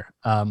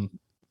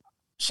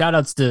 Shout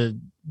outs to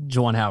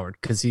Juwan Howard,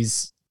 because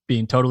he's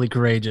being totally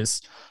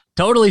courageous,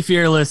 totally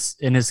fearless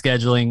in his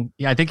scheduling.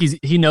 Yeah, I think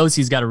he knows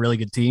he's got a really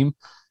good team,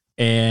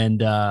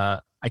 and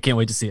I can't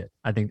wait to see it.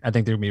 I think they're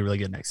going to be really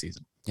good next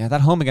season. Yeah,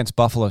 that home against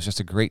Buffalo is just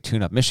a great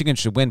tune-up. Michigan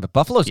should win, but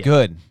Buffalo's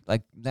good.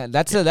 Like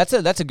that's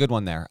a good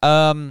one there.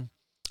 All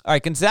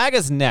right,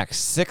 Gonzaga's next.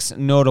 6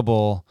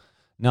 notable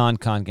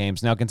non-con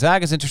games. Now,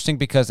 Gonzaga's interesting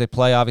because they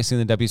play,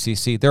 obviously, in the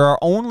WCC. There are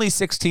only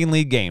 16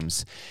 league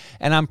games,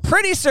 and I'm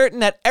pretty certain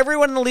that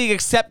everyone in the league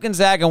except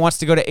Gonzaga wants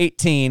to go to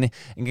 18,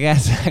 and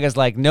Gonzaga's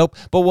like, nope.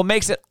 But what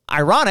makes it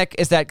ironic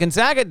is that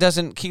Gonzaga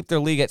doesn't keep their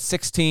league at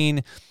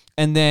 16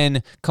 and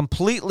then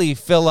completely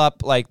fill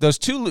up, like, those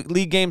 2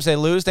 league games they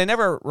lose. They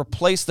never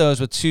replace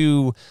those with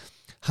 2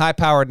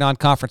 high-powered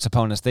non-conference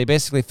opponents. They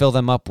basically fill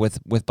them up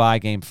with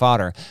bye-game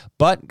fodder.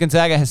 But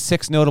Gonzaga has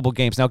 6 notable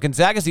games. Now,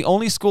 Gonzaga is the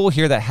only school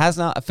here that has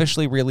not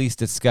officially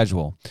released its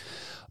schedule.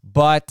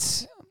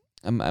 But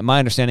my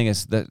understanding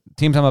is the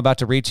teams I'm about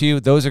to read to you,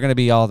 those are going to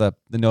be all the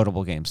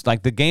notable games.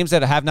 Like, the games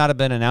that have not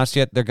been announced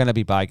yet, they're going to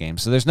be bye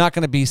games. So there's not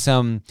going to be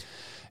some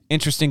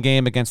interesting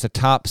game against a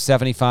top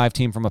 75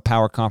 team from a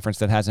power conference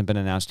that hasn't been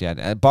announced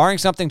yet. Barring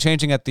something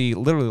changing at the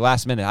literally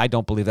last minute, I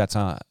don't believe that's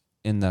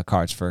in the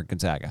cards for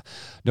Gonzaga.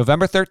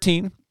 November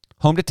 13,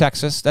 home to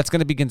Texas. That's going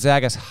to be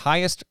Gonzaga's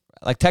highest,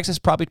 like Texas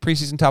probably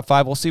preseason top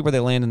 5. We'll see where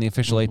they land in the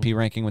official AP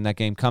ranking when that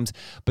game comes.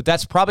 But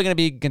that's probably going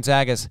to be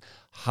Gonzaga's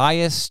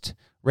highest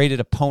rated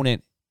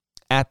opponent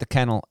at the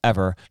Kennel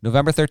ever.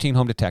 November 13,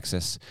 home to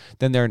Texas.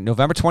 Then they're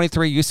November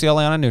 23,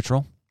 UCLA on a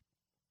neutral.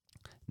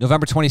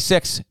 November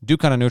 26,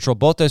 Duke on a neutral.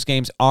 Both those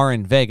games are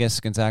in Vegas.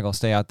 Gonzaga will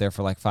stay out there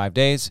for like 5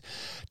 days.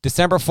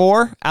 December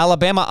 4,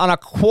 Alabama on a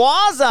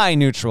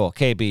quasi-neutral,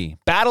 KB.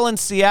 Battle in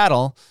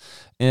Seattle.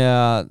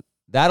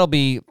 That'll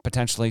be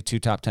potentially 2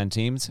 top 10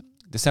 teams.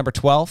 December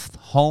 12th,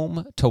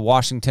 home to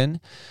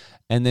Washington.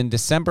 And then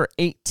December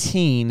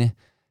 18,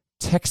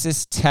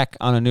 Texas Tech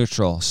on a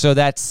neutral. So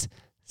that's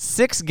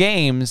 6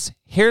 games.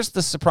 Here's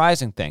the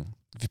surprising thing.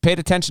 If you paid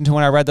attention to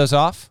when I read those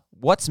off,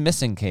 what's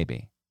missing,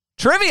 KB?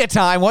 Trivia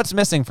time. What's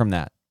missing from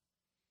that?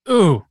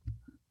 Ooh.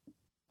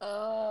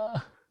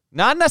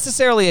 Not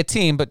necessarily a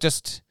team, but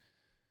just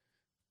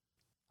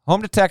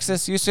Home to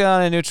Texas, UCLA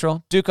on a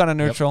neutral, Duke on a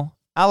neutral,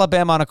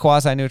 Alabama on a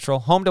quasi-neutral,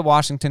 home to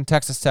Washington,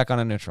 Texas Tech on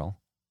a neutral.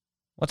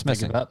 What's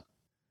missing?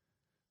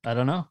 I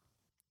don't know.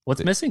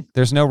 What's missing?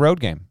 There's no road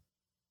game.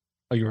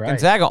 Oh, you're right.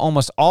 Gonzaga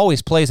almost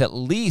always plays at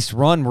least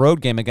one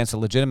road game against a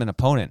legitimate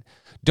opponent.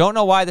 Don't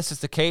know why this is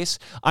the case.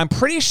 I'm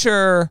pretty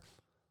sure,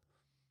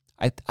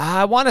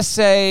 I want to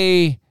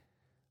say,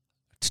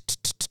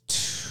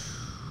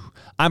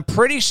 I'm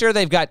pretty sure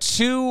they've got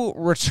 2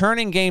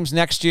 returning games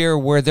next year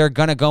where they're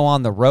going to go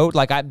on the road.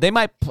 Like I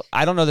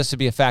don't know this to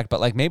be a fact, but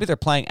like maybe they're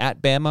playing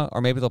at Bama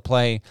or maybe they'll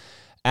play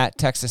at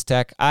Texas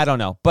Tech. I don't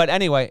know. But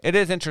anyway, it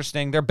is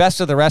interesting. They're best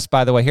of the rest,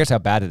 by the way. Here's how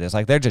bad it is.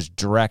 Like they're just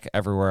dreck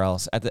everywhere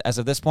else. As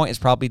of this point, it's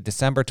probably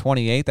December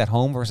 28th at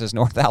home versus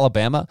North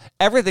Alabama.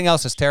 Everything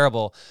else is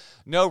terrible.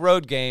 No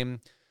road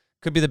game.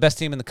 Could be the best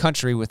team in the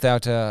country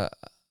without a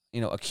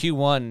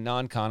Q1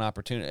 non-con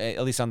opportunity,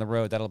 at least on the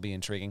road. That'll be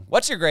intriguing.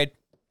 What's your grade?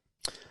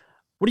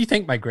 What do you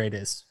think my grade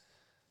is?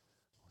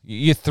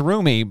 You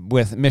threw me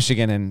with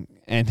Michigan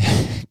and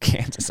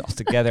Kansas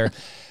altogether.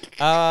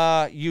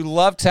 You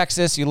love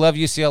Texas. You love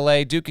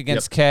UCLA. Duke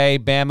against K.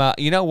 Bama.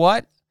 You know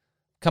what?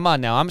 Come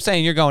on now. I'm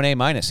saying you're going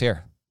A-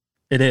 here.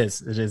 It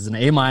is. It is an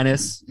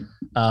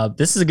A-.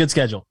 This is a good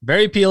schedule.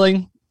 Very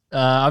appealing.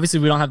 Obviously,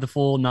 we don't have the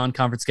full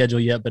non-conference schedule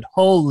yet, but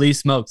holy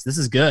smokes, this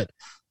is good.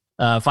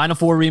 Final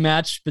Four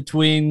rematch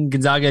between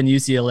Gonzaga and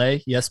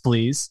UCLA. Yes,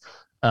 please.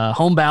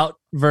 Home bout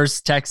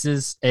versus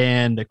Texas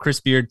and a Chris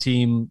Beard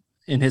team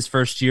in his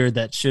first year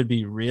that should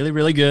be really,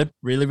 really good,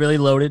 really, really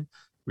loaded,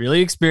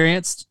 really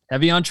experienced,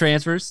 heavy on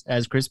transfers,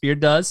 as Chris Beard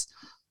does.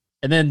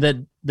 And then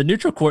the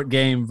neutral court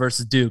game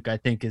versus Duke, I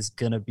think, is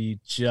going to be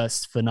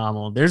just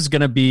phenomenal. There's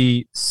going to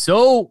be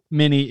so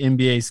many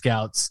NBA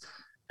scouts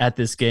at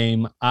this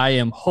game. I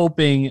am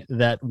hoping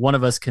that one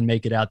of us can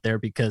make it out there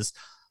because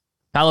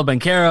Paolo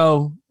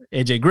Banchero,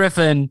 AJ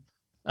Griffin,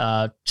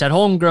 Chet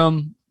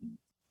Holmgren,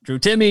 Drew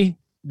Timme,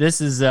 there's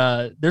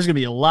going to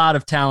be a lot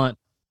of talent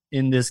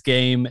in this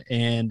game,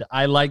 and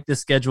I like the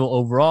schedule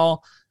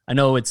overall. I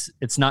know it's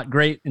not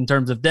great in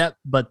terms of depth,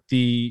 but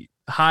the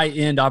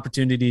high-end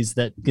opportunities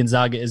that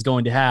Gonzaga is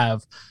going to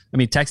have, I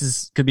mean,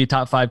 Texas could be a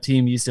top 5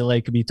 team,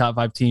 UCLA could be a top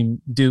 5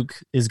 team, Duke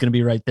is going to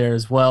be right there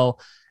as well.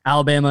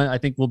 Alabama, I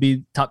think, will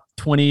be top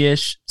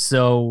 20-ish.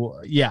 So,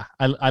 yeah,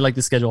 I like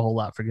the schedule a whole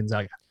lot for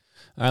Gonzaga.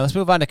 All right, let's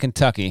move on to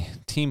Kentucky,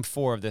 team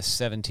 4 of this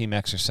 7-team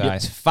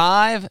exercise.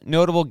 5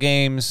 notable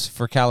games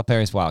for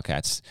Calipari's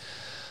Wildcats.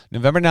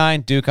 November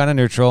 9, Duke on a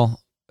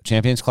neutral,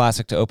 Champions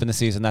Classic to open the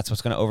season. That's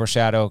what's going to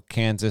overshadow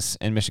Kansas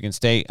and Michigan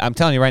State. I'm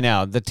telling you right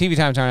now, the TV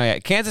times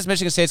aren't Kansas,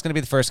 Michigan State is going to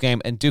be the first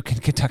game, and Duke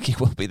and Kentucky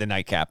will be the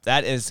nightcap.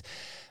 That is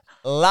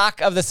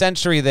lock of the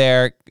century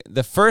there.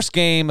 The first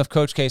game of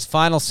Coach K's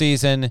final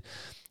season.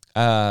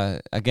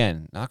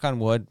 Again, knock on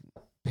wood,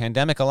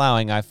 pandemic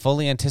allowing, I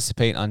fully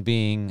anticipate on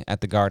being at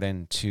the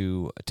Garden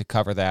to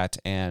cover that,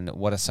 and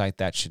what a sight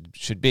that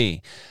should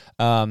be.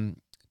 2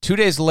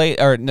 days late,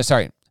 or no,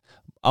 sorry,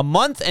 a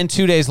month and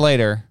 2 days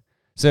later.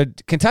 So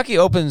Kentucky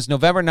opens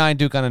November 9,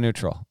 Duke on a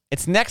neutral.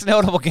 Its next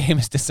notable game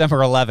is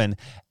December 11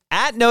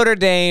 at Notre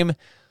Dame.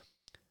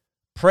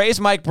 Praise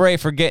Mike Brey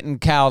for getting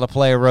Cal to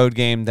play a road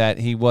game that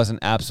he wasn't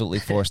absolutely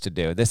forced to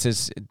do.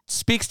 It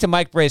speaks to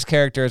Mike Brey's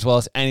character as well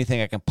as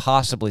anything I can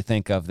possibly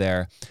think of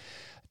there.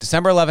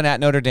 December 11 at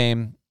Notre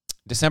Dame.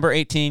 December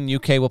 18,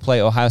 UK will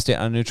play Ohio State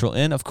on a neutral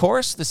in, of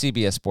course, the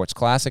CBS Sports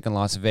Classic in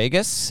Las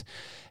Vegas.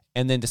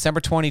 And then December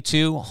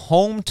 22,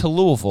 home to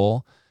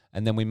Louisville.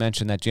 And then we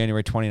mentioned that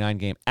January 29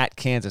 game at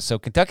Kansas. So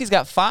Kentucky's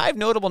got 5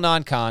 notable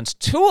non-cons,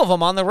 2 of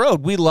them on the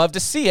road. We love to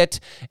see it.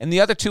 And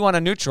the other 2 on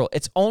a neutral.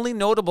 Its only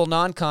notable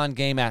non-con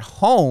game at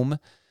home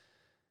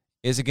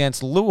is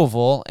against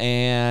Louisville,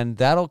 and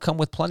that'll come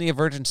with plenty of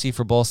urgency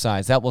for both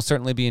sides. That will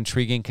certainly be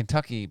intriguing.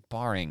 Kentucky,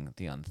 barring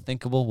the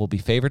unthinkable, will be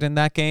favored in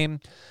that game.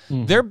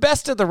 Mm-hmm. Their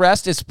best of the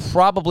rest is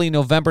probably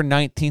November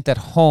 19th at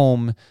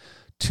home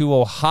to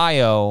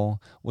Ohio,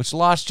 which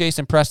lost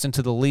Jason Preston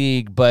to the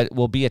league, but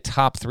will be a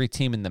top 3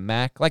 team in the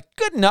MAC. Like,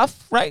 good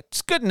enough, right?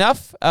 It's good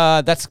enough.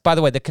 That's, by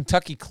the way, the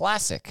Kentucky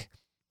Classic,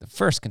 the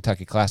first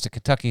Kentucky Classic.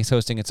 Kentucky is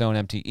hosting its own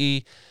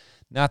MTE.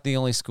 Not the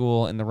only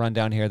school in the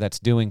rundown here that's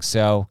doing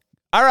so.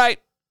 All right,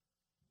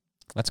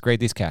 let's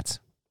grade these cats.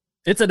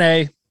 It's an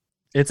A.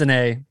 It's an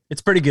A.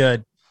 It's pretty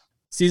good.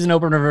 Season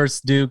opener versus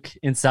Duke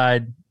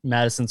inside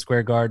Madison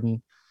Square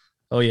Garden.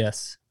 Oh,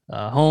 yes.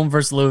 Home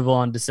versus Louisville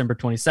on December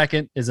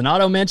 22nd is an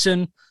auto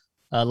mention.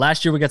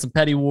 Last year we got some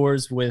petty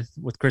wars with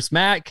Chris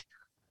Mack.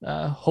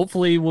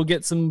 Hopefully we'll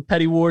get some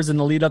petty wars in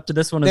the lead up to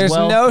this one as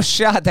well. There's no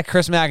shot that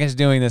Chris Mack is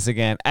doing this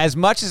again. As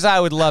much as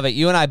I would love it,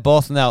 you and I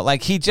both know,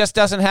 like, he just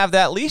doesn't have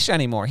that leash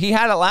anymore. He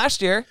had it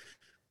last year.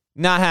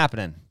 Not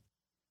happening.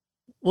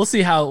 We'll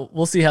see how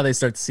they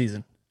start the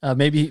season.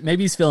 Maybe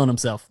he's feeling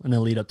himself in the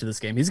lead up to this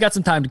game. He's got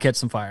some time to catch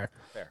some fire.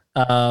 Fair.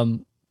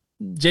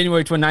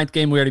 January 29th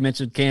game, we already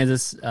mentioned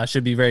Kansas,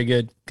 should be very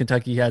good.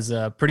 Kentucky has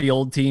a pretty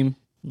old team,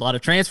 a lot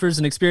of transfers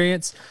and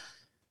experience,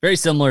 very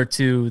similar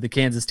to the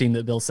Kansas team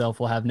that Bill Self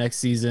will have next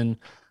season.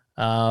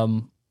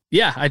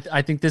 Yeah,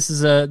 I think this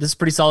is a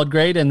pretty solid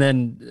grade. And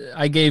then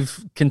I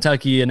gave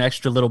Kentucky an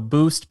extra little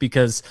boost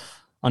because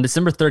on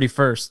December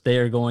 31st, they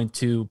are going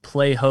to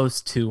play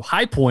host to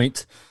High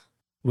Point,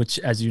 which,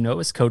 as you know,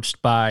 is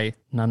coached by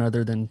none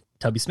other than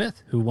Tubby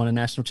Smith, who won a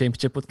national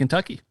championship with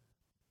Kentucky.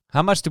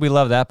 How much do we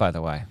love that, by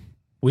the way?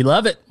 We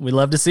love it. We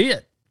love to see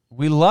it.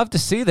 We love to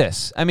see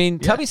this. I mean,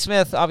 Tubby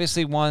Smith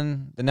obviously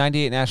won the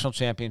 98 national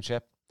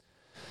championship.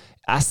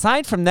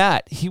 Aside from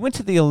that, he went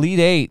to the Elite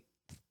Eight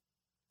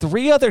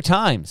 3 other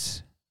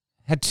times.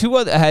 Had two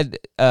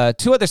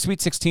other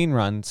Sweet 16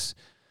 runs.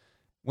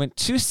 Went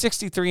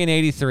 263 and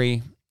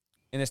 83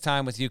 in his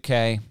time with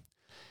UK.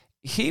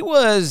 He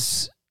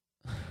was,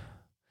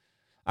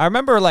 I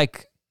remember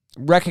like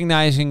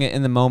recognizing it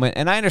in the moment,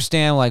 and I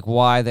understand like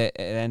why that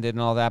it ended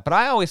and all that, but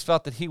I always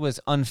felt that he was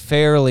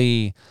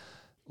unfairly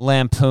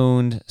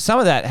lampooned. Some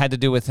of that had to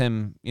do with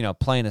him,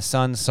 playing his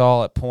son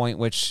Saul at point,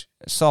 which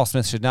Saul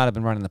Smith should not have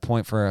been running the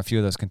point for a few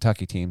of those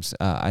Kentucky teams.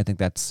 I think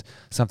that's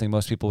something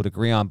most people would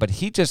agree on. But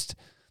he just,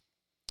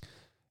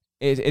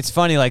 it's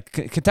funny, like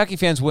Kentucky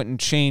fans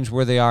wouldn't change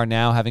where they are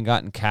now having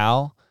gotten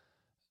Cal.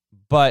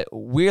 But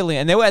weirdly,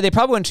 and they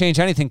probably wouldn't change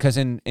anything because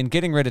in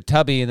getting rid of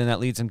Tubby, and then that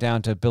leads them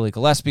down to Billy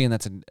Gillespie, and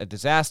that's a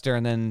disaster.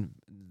 And then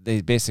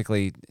they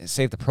basically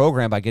saved the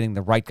program by getting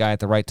the right guy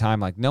at the right time.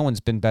 Like, no one's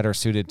been better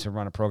suited to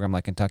run a program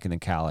like Kentucky than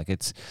Cal. Like,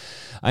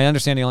 I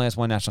understand he only has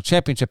one national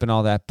championship and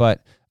all that,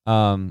 but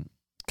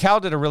Cal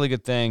did a really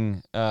good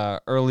thing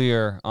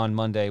earlier on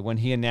Monday when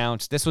he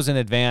announced, this was in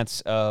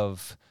advance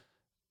of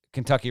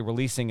Kentucky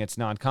releasing its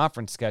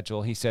non-conference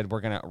schedule. He said,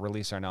 we're going to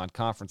release our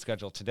non-conference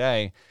schedule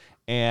today.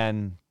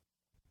 And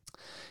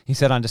he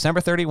said, on December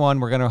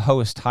 31, we're going to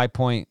host High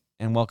Point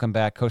and welcome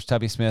back Coach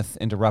Tubby Smith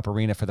into Rupp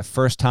Arena for the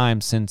first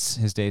time since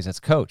his days as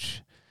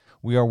coach.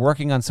 We are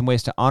working on some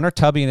ways to honor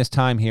Tubby and his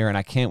time here, and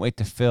I can't wait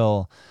to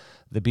fill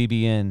the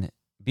BBN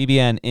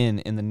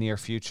in the near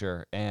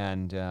future.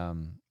 And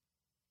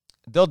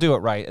they'll do it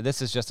right.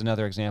 This is just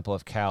another example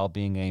of Cal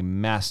being a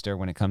master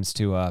when it comes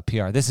to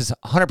PR. This is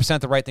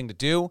 100% the right thing to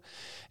do,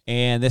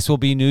 and this will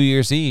be New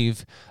Year's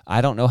Eve.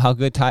 I don't know how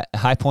good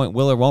High Point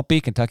will or won't be.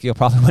 Kentucky will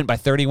probably win by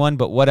 31,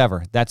 but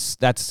whatever.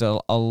 That's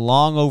a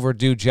long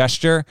overdue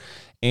gesture,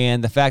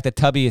 and the fact that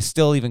Tubby is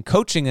still even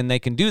coaching and they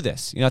can do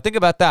this. Think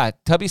about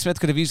that. Tubby Smith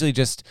could have easily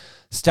just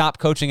stopped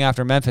coaching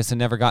after Memphis and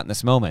never gotten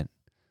this moment.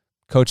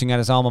 Coaching at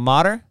his alma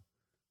mater,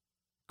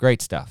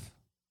 great stuff.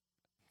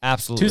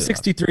 Absolutely.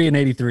 263 and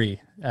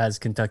 83 as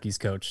Kentucky's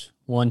coach.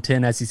 Won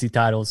 10 SEC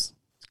titles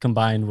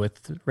combined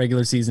with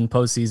regular season,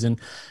 postseason.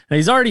 Now,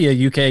 he's already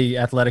a UK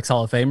Athletics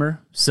Hall of Famer,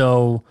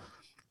 so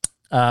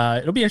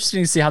it'll be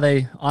interesting to see how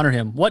they honor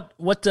him. What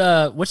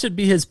should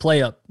be his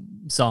play up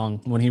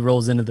song when he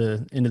rolls into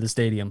the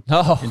stadium,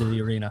 into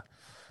the arena?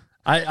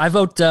 I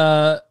vote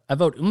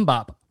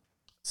Mbop.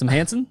 Some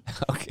Hanson.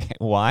 Okay,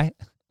 why?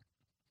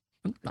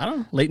 I don't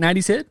know. Late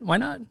 90s hit. Why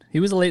not? He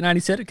was a late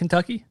 90s hit at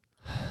Kentucky.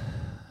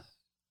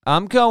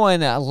 I'm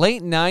going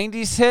late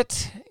 90s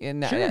hit.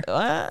 Sure.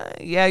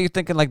 Yeah, you're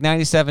thinking like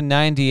 97,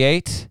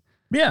 98.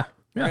 Yeah.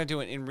 We're going to do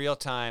it in real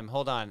time.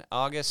 Hold on.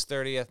 August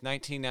 30th,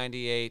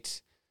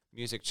 1998,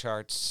 music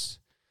charts.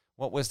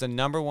 What was the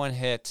number one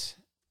hit?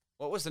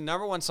 What was the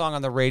number one song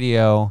on the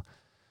radio?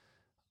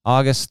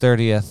 August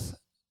 30th.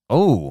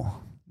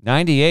 Oh,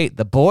 98.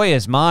 The Boy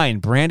Is Mine,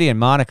 Brandy and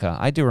Monica.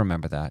 I do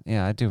remember that.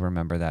 Yeah, I do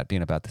remember that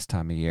being about this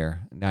time of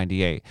year,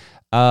 98.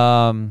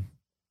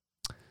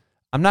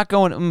 I'm not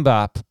going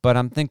Mbop, but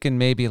I'm thinking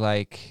maybe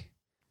like...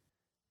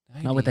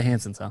 90. Not with the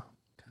Hansons, huh?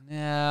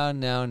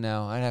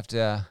 No. I'd have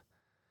to...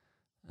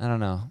 I don't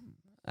know.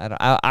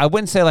 I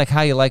wouldn't say like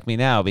How You Like Me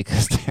Now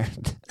because they're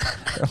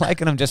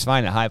liking them just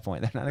fine at High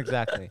Point. They're not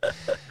exactly...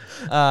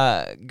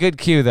 good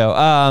cue,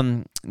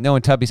 though.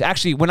 Knowing Tubby's...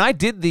 Actually, when I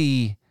did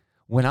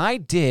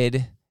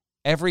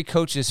every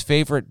coach's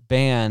favorite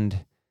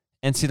band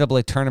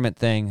NCAA tournament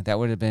thing, that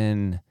would have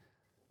been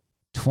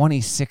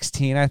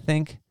 2016, I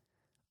think.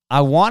 I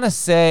want to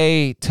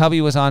say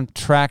Tubby was on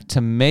track to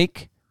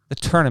make the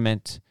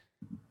tournament,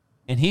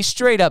 and he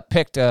straight up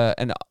picked a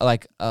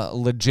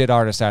legit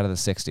artist out of the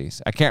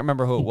 60s. I can't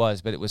remember who it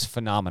was, but it was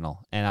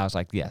phenomenal. And I was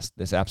like, yes,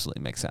 this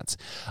absolutely makes sense.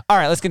 All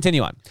right, let's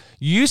continue on.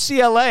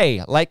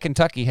 UCLA, like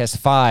Kentucky, has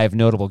 5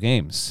 notable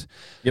games.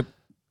 Yep.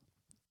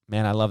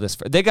 Man, I love this.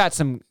 They got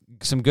some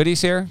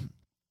goodies here.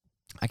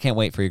 I can't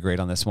wait for your grade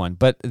on this one.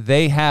 But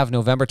they have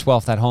November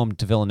 12th at home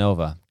to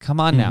Villanova.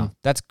 Come on now.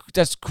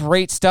 That's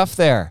great stuff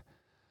there.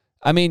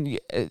 I mean,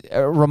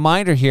 a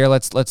reminder here,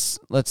 let's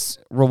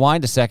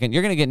rewind a second.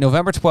 You're going to get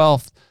November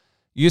 12th,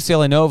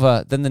 UCLA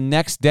Nova. Then the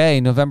next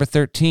day, November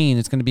 13th,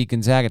 it's going to be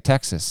Gonzaga,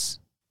 Texas.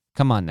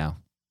 Come on now.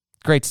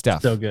 Great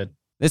stuff. So good.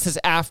 This is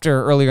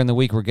after earlier in the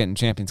week we're getting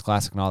Champions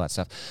Classic and all that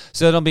stuff.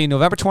 So it'll be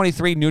November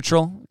 23,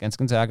 neutral against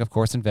Gonzaga, of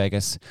course, in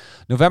Vegas.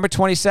 November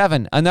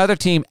 27, another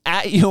team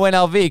at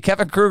UNLV.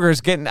 Kevin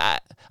Kruger's getting... I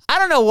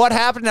don't know what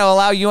happened to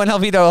allow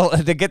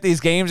UNLV to get these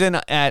games in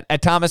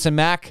at Thomas and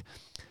Mack.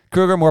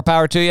 Kruger, more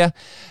power to you.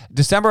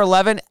 December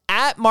 11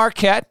 at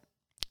Marquette.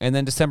 And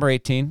then December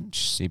 18,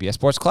 CBS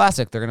Sports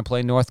Classic. They're going to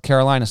play North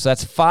Carolina. So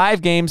that's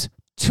 5 games,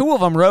 2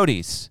 of them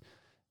roadies.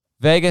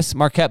 Vegas,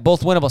 Marquette,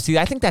 both winnable. See,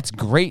 I think that's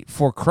great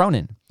for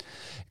Cronin.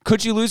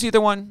 Could you lose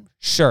either one?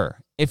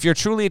 Sure. If you're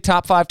truly a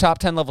top 5, top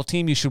 10 level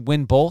team, you should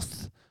win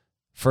both.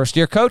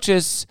 First-year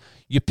coaches,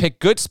 you pick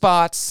good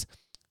spots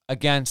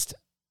against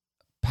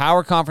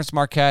Power Conference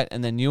Marquette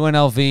and then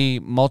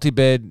UNLV,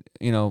 multi-bid,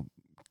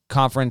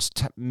 conference,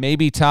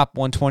 maybe top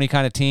 120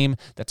 kind of team.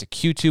 That's a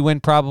Q2 win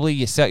probably.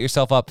 You set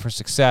yourself up for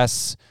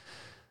success.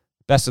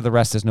 Best of the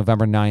rest is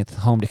November 9th,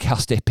 home to Cal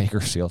State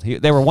Bakersfield.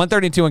 They were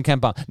 132 in Ken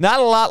Palm. Not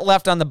a lot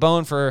left on the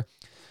bone for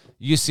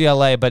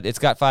UCLA, but it's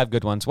got 5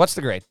 good ones. What's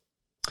the grade?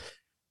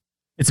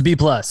 It's a B+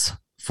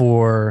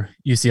 for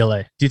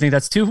UCLA. Do you think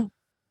that's too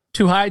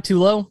high, too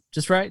low,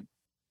 just right?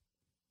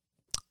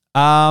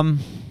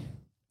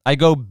 I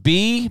go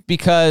B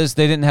because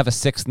they didn't have a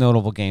 6th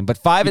notable game, but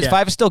 5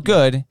 is still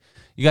good.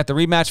 You got the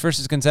rematch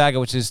versus Gonzaga,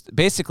 which is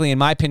basically, in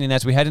my opinion,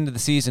 as we head into the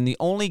season, the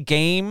only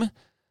game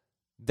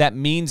that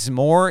means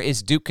more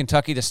is Duke,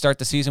 Kentucky to start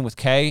the season with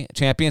K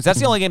champions. That's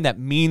the only game that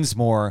means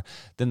more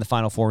than the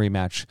Final Four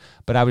rematch.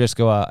 But I would just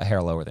go a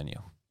hair lower than you.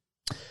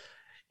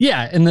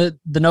 Yeah, and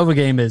the Nova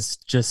game is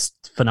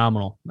just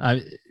phenomenal.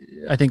 I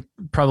think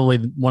probably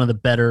one of the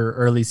better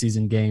early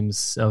season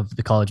games of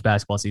the college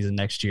basketball season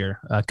next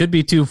year. Could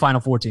be 2 Final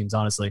Four teams,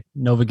 honestly.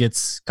 Nova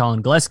gets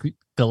Colin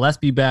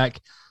Gillespie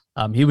back.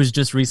 He was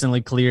just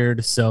recently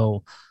cleared,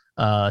 so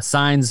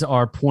signs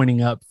are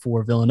pointing up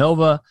for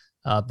Villanova.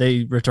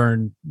 They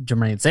return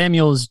Jermaine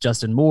Samuels,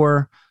 Justin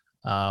Moore.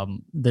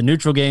 The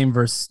neutral game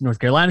versus North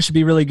Carolina should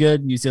be really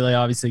good. UCLA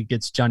obviously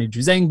gets Johnny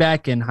Juzang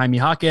back and Jaime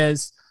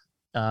Jaquez.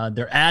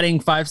 They're adding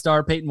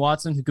 5-star Peyton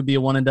Watson, who could be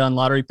a one-and-done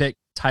lottery pick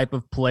type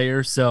of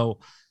player. So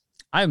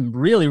I'm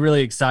really,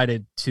 really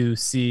excited to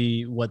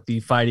see what the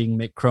Fighting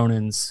Mick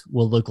Cronins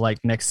will look like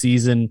next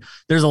season.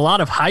 There's a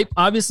lot of hype,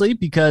 obviously,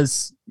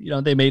 because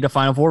they made a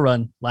Final Four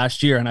run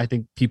last year, and I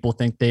think people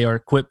think they are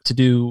equipped to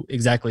do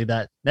exactly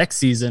that next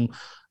season.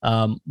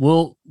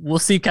 We'll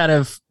see kind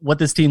of what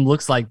this team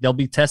looks like. They'll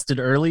be tested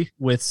early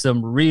with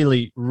some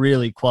really,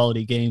 really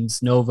quality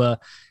games. Nova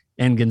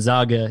and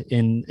Gonzaga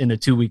in a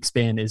 2-week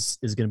span is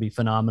going to be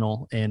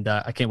phenomenal, and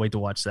I can't wait to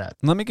watch that.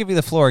 Let me give you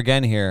the floor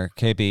again here,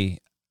 KB.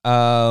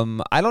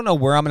 I don't know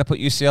where I'm going to put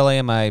UCLA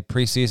in my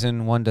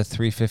preseason 1 to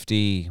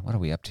 350. What are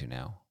we up to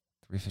now?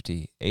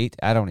 358?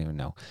 I don't even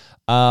know.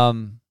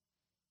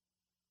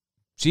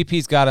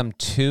 GP's got them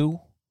 2.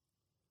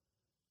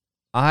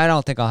 I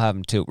don't think I'll have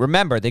them 2.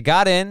 Remember, they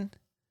got in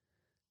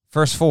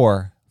first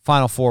 4,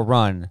 Final Four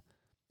run.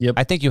 Yep.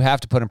 I think you have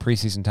to put in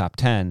preseason top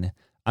 10.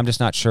 I'm just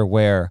not sure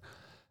where.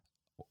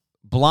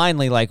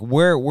 Blindly,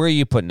 where are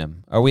you putting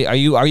them? Are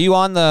you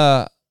on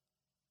the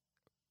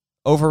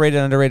overrated,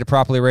 underrated,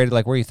 properly rated?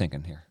 Where are you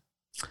thinking here?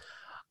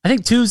 I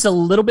think 2's a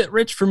little bit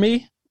rich for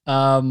me.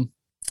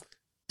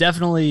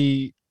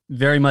 Definitely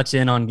very much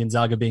in on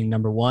Gonzaga being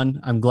number 1.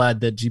 I'm glad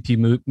that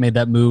GP made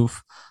that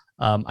move.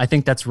 I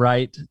think that's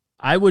right.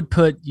 I would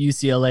put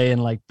UCLA in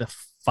the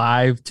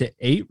 5 to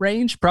 8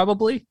 range,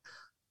 probably.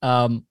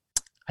 I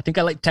think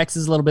I like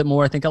Texas a little bit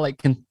more. I think I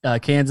like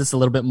Kansas a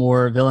little bit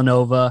more,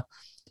 Villanova,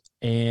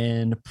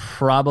 and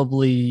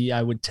probably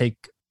I would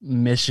take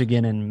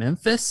Michigan and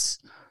Memphis,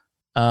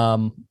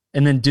 and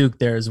then Duke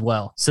there as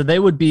well. So they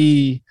would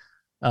be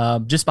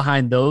just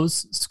behind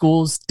those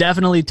schools.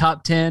 Definitely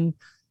top 10.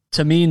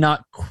 To me,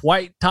 not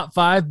quite top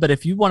 5, but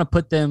if you want to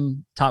put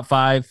them top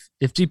 5,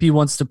 if GP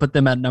wants to put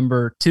them at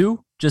number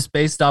 2, just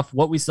based off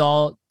what we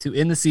saw to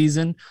end the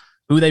season,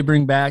 who they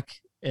bring back,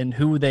 and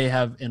who they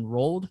have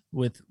enrolled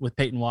with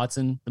Peyton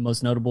Watson, the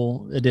most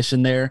notable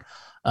addition there.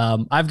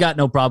 I've got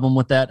no problem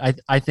with that.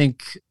 I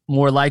think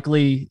more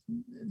likely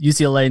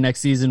UCLA next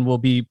season will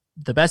be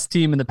the best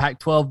team in the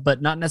Pac-12, but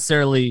not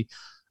necessarily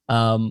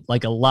a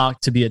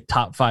lock to be a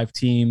top 5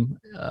 team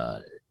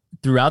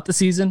throughout the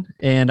season.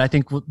 And I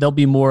think they'll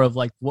be more of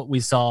what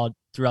we saw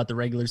throughout the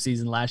regular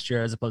season last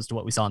year as opposed to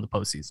what we saw in the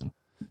postseason.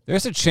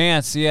 There's a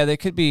chance. Yeah, they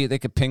could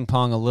ping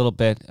pong a little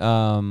bit.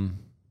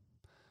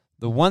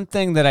 The one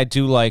thing that I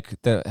do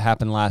like that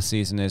happened last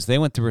season is they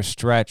went through a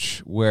stretch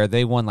where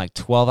they won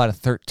 12 out of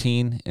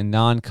 13 in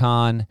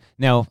non-con.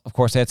 Now, of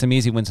course, they had some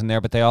easy wins in there,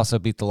 but they also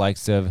beat the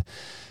likes of,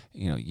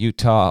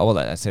 Utah. Well,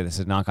 I say this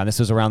is non-con. This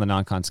was around the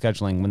non-con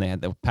scheduling when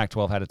the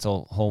Pac-12 had its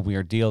whole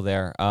weird deal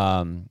there.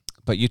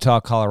 But Utah,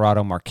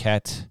 Colorado,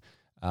 Marquette,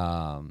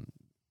 I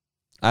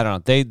don't know.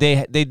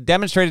 They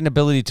demonstrated an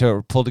ability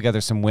to pull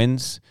together some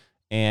wins.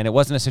 And it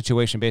wasn't a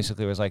situation,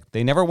 basically, it was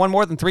they never won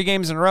more than 3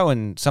 games in a row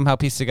and somehow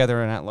pieced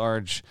together an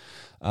at-large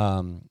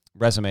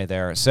resume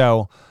there.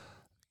 So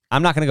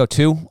I'm not going to go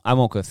 2. I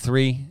won't go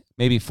 3.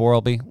 Maybe 4 will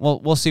be.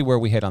 We'll see where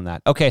we hit on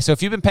that. Okay, so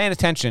if you've been paying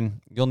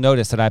attention, you'll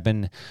notice that I've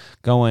been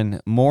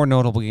going more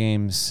notable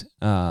games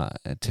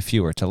to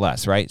fewer to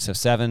less, right? So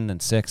 7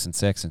 and 6 and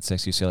 6 and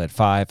 6. UCLA had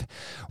 5.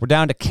 We're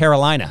down to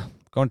Carolina.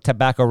 Going to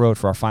Tobacco Road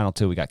for our final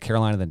 2. We got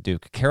Carolina, then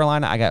Duke.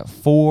 Carolina, I got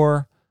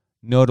 4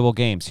 notable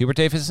games. Hubert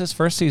Davis'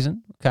 first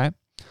season. Okay.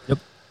 Yep.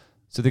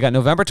 So they got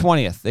November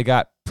 20th. They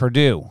got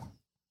Purdue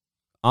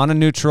on a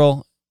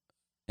neutral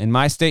in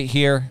my state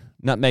here,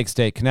 Nutmeg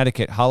State,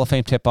 Connecticut, Hall of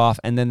Fame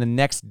tip-off. And then the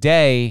next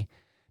day,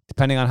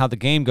 depending on how the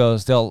game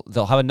goes, they'll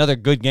have another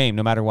good game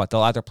no matter what.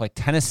 They'll either play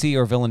Tennessee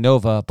or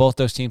Villanova. Both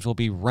those teams will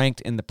be ranked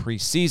in the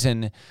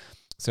preseason.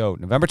 So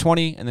November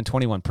 20 and then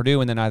 21,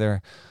 Purdue, and then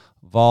either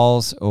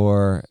Vols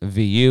or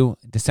VU.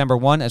 December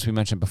 1, as we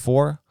mentioned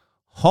before,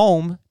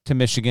 home to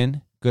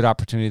Michigan. Good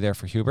opportunity there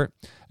for Hubert.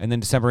 And then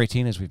December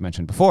 18, as we've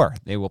mentioned before,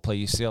 they will play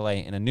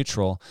UCLA in a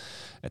neutral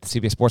at the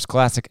CBS Sports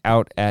Classic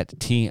out at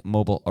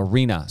T-Mobile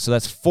Arena. So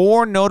that's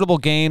 4 notable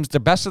games. The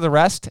best of the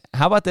rest.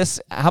 How about this?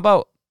 How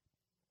about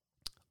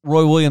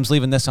Roy Williams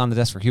leaving this on the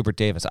desk for Hubert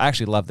Davis? I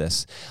actually love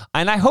this.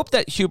 And I hope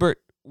that Hubert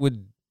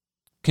would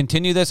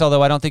continue this,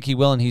 although I don't think he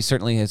will, and he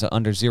certainly is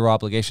under zero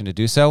obligation to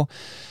do so.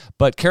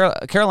 But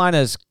Carolina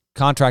is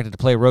contracted to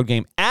play a road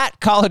game at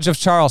College of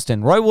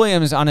Charleston. Roy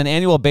Williams, on an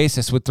annual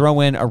basis, would throw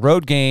in a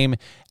road game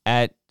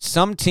at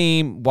some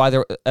team,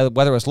 whether it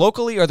was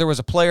locally or there was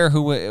a player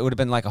who it would have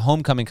been like a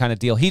homecoming kind of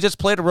deal. He just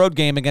played a road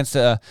game against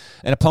an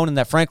opponent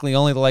that, frankly,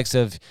 only the likes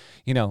of,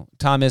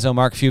 Tom Izzo,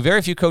 Mark Few,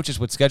 very few coaches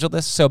would schedule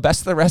this. So best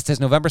of the rest is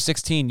November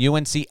 16,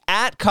 UNC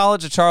at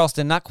College of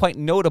Charleston. Not quite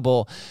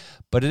notable,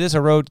 but it is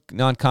a road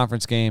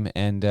non-conference game,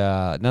 and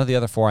none of the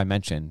other 4 I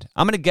mentioned.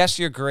 I'm going to guess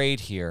your grade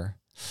here.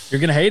 You're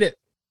going to hate it.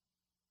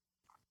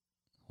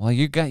 Well,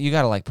 you got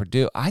to like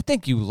Purdue. I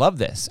think you love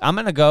this. I'm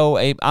going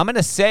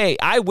to say,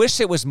 I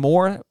wish it was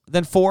more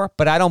than 4,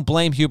 but I don't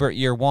blame Hubert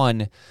year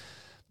 1.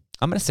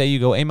 I'm going to say you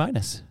go A-.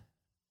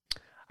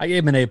 I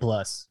gave him an A+.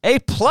 A+?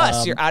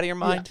 You're out of your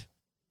mind?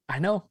 Yeah, I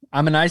know.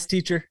 I'm a nice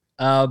teacher.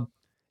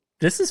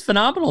 This is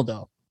phenomenal,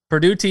 though.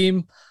 Purdue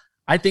team,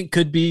 I think,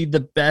 could be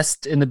the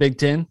best in the Big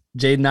Ten.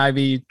 Jaden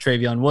Ivey,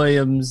 Travion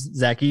Williams,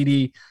 Zach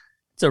Edey.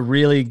 It's a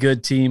really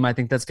good team. I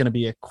think that's going to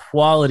be a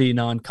quality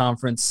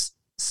non-conference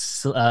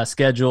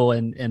schedule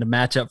and a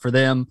matchup for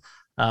them.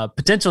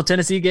 Potential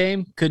Tennessee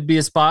game could be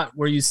a spot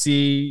where you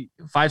see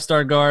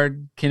 5-star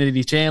guard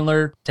Kennedy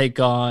Chandler take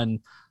on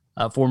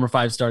former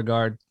 5-star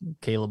guard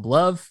Caleb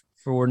Love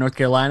for North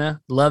Carolina.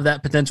 Love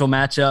that potential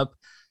matchup.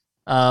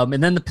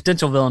 And then the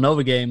potential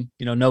Villanova game,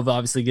 Nova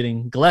obviously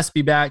getting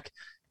Gillespie back,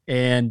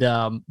 and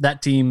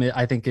that team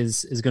I think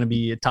is going to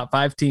be a top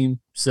 5 team.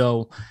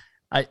 So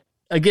I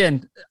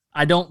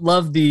don't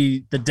love the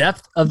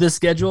depth of this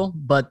schedule,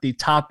 but the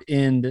top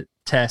end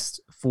test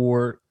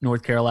for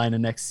North Carolina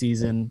next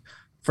season,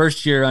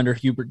 first year under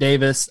Hubert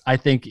Davis, I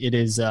think it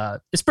is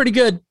it's pretty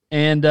good,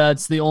 and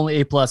it's the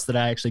only A+ that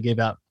I actually gave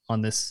out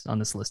on this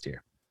list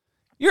here.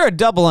 You're a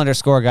double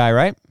underscore guy,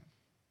 right?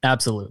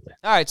 Absolutely.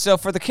 All right, so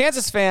for the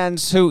Kansas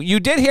fans who you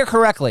did hear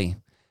correctly,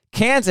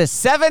 Kansas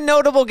 7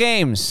 notable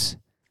games.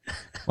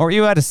 Or were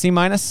you at a C-?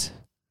 What's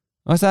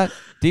that?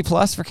 D+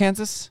 for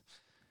Kansas?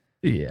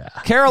 Yeah.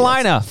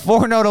 Carolina,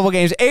 4 notable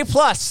games. A+.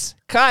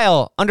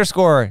 Kyle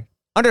underscore.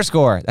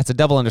 That's a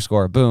double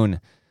underscore.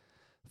 Boone.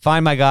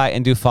 Find my guy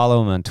and do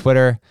follow him on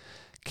Twitter.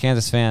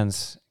 Kansas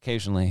fans,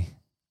 occasionally,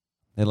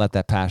 they let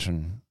that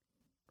passion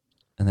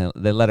and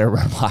they let it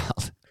run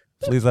wild.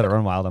 Please let it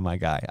run wild on my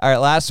guy. All right,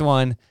 last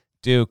one.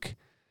 Duke.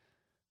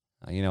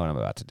 You know what I'm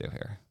about to do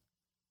here.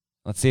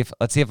 Let's see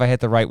if I hit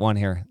the right one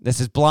here. This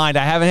is blind.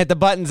 I haven't hit the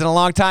buttons in a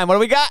long time. What do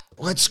we got?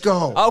 Let's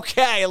go.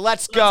 Okay,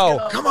 let's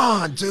go. Come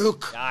on,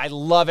 Duke. I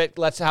love it.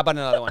 How about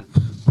another one?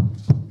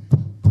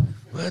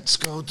 Let's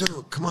go,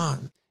 Duke. Come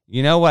on.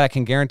 You know what I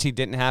can guarantee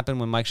didn't happen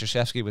when Mike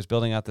Krzyzewski was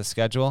building out the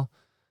schedule?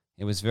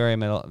 It was very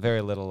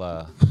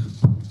little.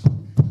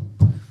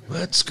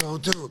 Let's go,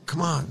 Duke.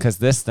 Come on. Because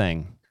this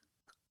thing,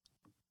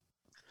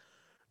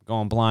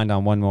 going blind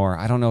on one more.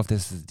 I don't know if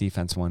this is the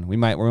defense one. We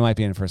might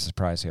be in for a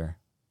surprise here.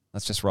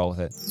 Let's just roll with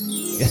it.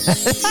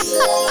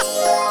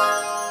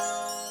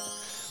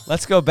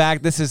 Let's go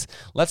back.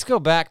 Let's go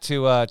back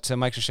to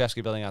Mike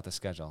Krzyzewski building out the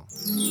schedule.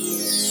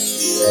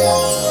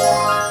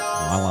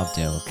 I love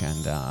Duke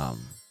and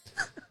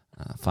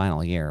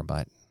final year,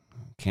 but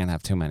can't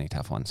have too many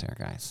tough ones here,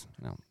 guys.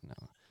 No.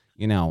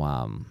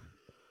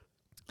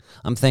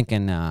 I'm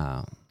thinking,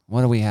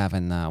 what do we have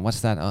in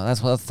what's that? Oh,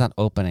 that's that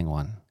opening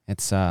one.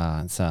 It's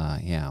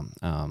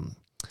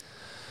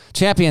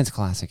Champions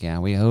Classic,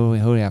 yeah. Who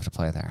do we have to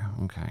play there?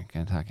 Okay,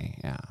 Kentucky,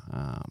 yeah.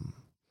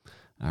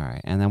 All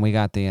right, and then we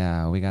got the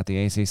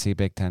ACC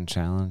Big Ten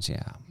Challenge,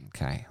 yeah.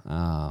 Okay.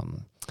 All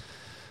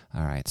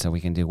right, so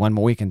we can do one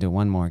more. We can do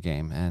one more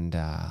game, and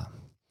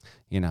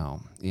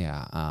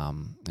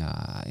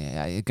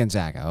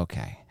Gonzaga,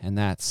 okay, and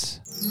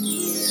that's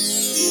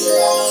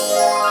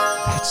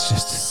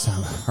just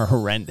some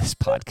horrendous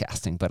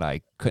podcasting, but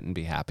I couldn't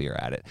be happier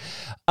at it.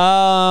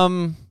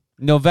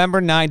 November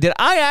 9. Did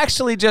I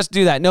actually just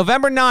do that?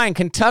 November 9,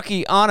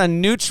 Kentucky on a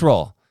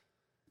neutral.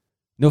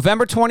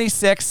 November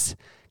 26,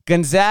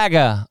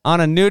 Gonzaga on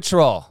a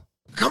neutral.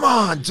 Come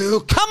on,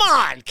 Duke. Come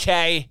on,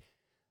 Kay.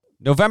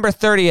 November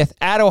 30th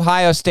at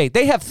Ohio State.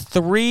 They have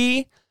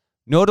 3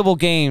 notable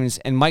games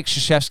in Mike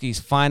Krzyzewski's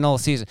final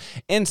season.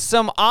 In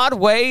some odd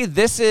way,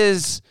 this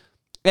is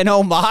an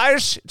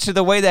homage to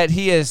the way that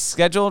he is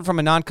scheduled from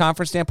a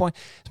non-conference standpoint.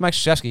 It's Mike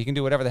Krzyzewski. He can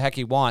do whatever the heck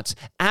he wants.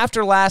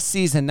 After last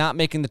season, not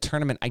making the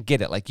tournament, I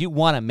get it. Like, you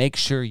want to make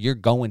sure you're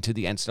going to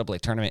the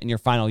NCAA tournament in your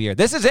final year.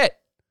 This is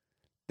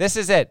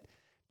it.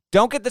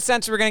 Don't get the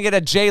sense we're going to get a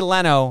Jay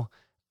Leno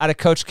out of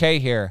Coach K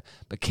here.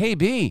 But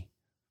KB,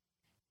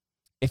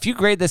 if you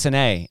grade this an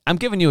A, I'm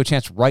giving you a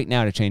chance right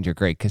now to change your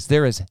grade because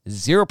there is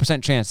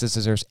 0% chance this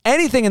deserves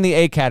anything in the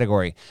A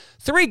category.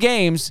 3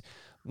 games,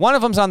 one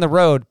of them's on the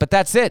road, but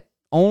that's it.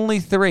 Only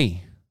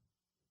 3.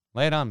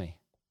 Lay it on me.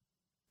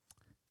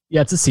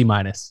 Yeah, it's a C-.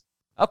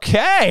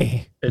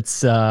 Okay.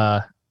 It's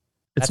not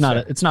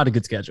a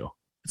good schedule.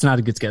 It's not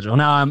a good schedule.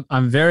 Now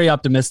I'm very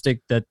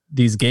optimistic that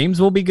these games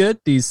will be good.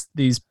 These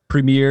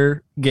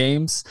premier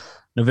games,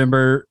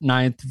 November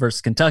 9th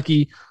versus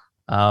Kentucky.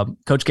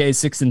 Coach K is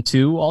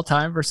 6-2 all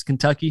time versus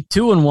Kentucky,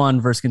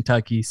 2-1 versus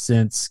Kentucky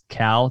since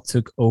Cal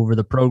took over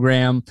the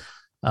program.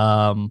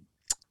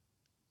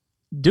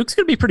 Duke's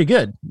going to be pretty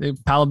good.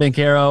 Paolo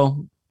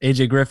Banchero,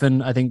 AJ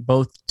Griffin, I think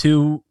both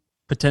 2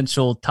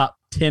 potential top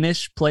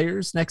 10-ish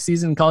players next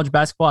season in college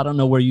basketball. I don't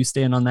know where you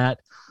stand on that.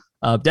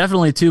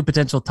 Definitely 2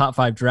 potential top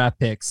 5 draft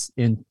picks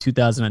in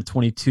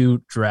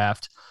 2022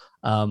 draft.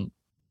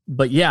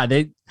 But yeah,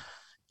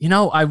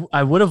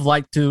 I would have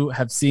liked to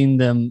have seen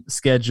them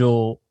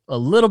schedule a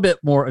little bit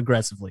more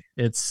aggressively.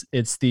 It's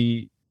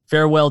the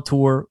farewell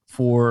tour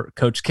for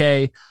Coach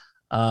K.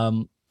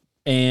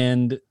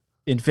 And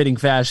in fitting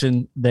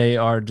fashion, they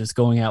are just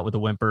going out with a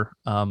whimper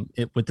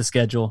with the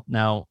schedule.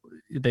 Now,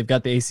 they've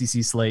got the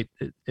ACC slate.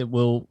 It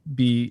will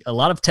be a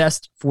lot of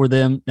tests for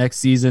them next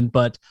season,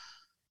 but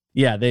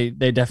yeah, they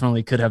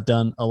definitely could have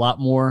done a lot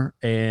more.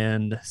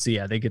 And so,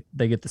 yeah, they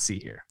get the C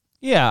here.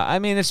 Yeah, I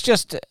mean, it's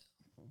just,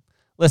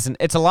 listen,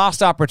 it's a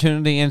lost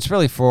opportunity, and it's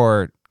really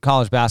for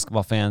college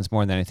basketball fans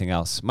more than anything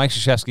else. Mike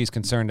Krzyzewski is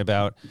concerned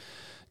about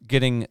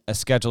getting a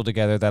schedule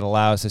together that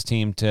allows his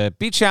team to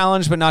be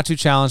challenged, but not too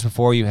challenged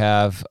before you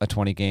have a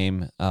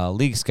 20-game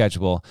league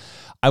schedule.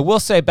 I will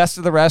say best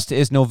of the rest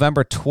is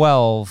November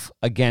 12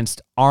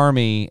 against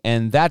Army,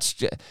 and that's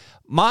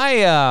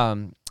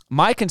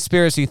my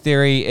conspiracy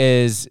theory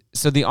is,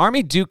 so the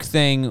Army-Duke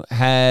thing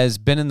has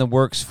been in the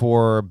works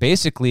for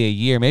basically a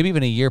year, maybe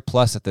even a year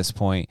plus at this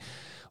point.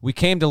 We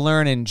came to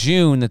learn in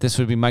June that this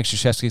would be Mike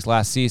Krzyzewski's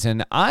last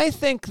season. I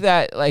think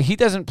that he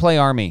doesn't play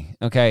Army,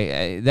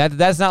 okay?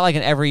 That's not like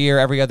an every year,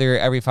 every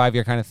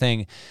 5-year kind of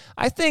thing.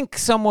 I think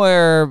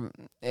somewhere,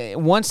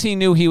 once he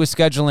knew he was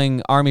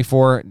scheduling Army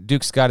for,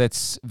 Duke's got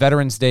its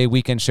Veterans Day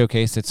weekend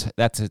showcase. It's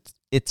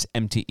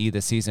MTE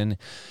this season.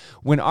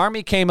 When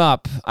Army came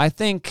up, I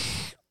think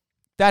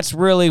that's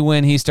really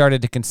when he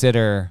started to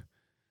consider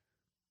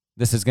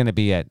this is going to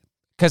be it.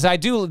 Because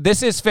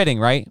this is fitting,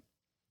 right?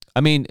 I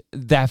mean,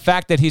 the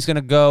fact that he's going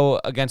to go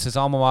against his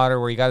alma mater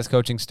where he got his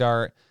coaching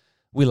start,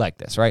 we like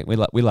this, right? We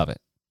love it.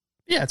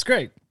 Yeah, it's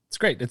great. It's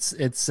great.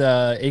 It's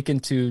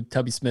akin to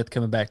Tubby Smith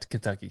coming back to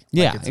Kentucky.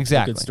 Yeah, it's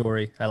exactly. A good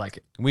story. I like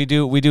it. We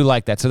do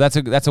like that. So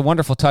that's a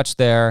wonderful touch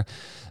there.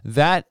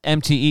 That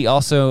MTE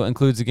also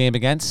includes a game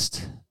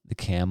against the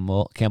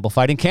Campbell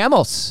Fighting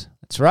Camels.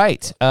 That's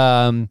right.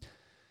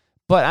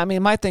 But I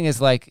mean, my thing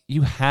is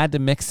you had to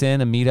mix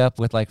in a meetup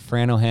with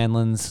Fran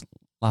O'Hanlon's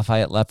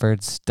Lafayette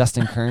Leopards,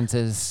 Dustin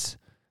Kearns'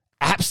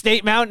 App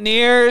State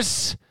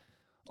Mountaineers,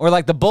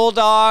 or the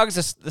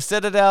Bulldogs, the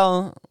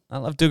Citadel. I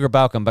love Duger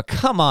Balcom, but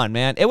come on,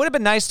 man. It would have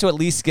been nice to at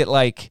least get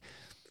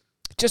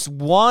just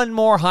one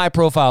more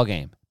high-profile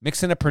game.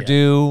 Mix in a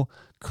Purdue,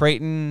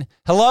 Creighton.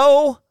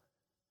 Hello?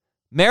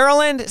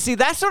 Maryland? See,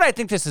 that's what I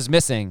think this is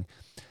missing.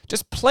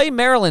 Just play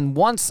Maryland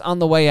once on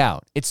the way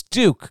out. It's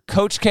Duke,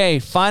 Coach K,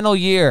 final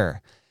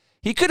year.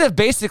 He could have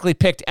basically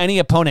picked any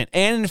opponent,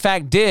 and in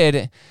fact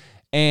did,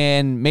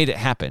 and made it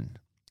happen.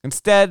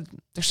 Instead,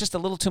 there's just a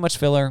little too much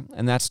filler,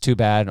 and that's too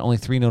bad. Only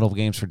 3 notable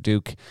games for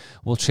Duke.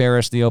 We'll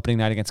cherish the opening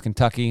night against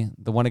Kentucky.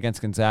 The one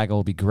against Gonzaga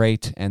will be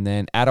great. And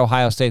then at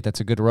Ohio State, that's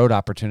a good road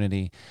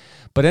opportunity.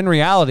 But in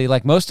reality,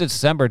 most of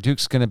December,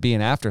 Duke's going to be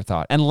an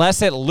afterthought.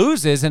 Unless it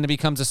loses and it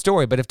becomes a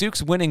story. But if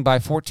Duke's winning by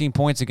 14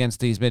 points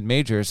against these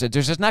mid-majors,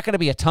 there's just not going to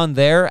be a ton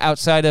there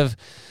outside of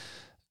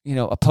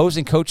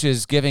opposing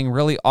coaches giving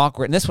really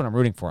awkward, and this one I'm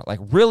rooting for,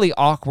 really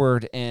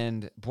awkward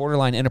and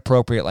borderline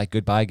inappropriate,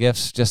 goodbye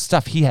gifts, just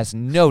stuff he has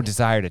no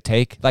desire to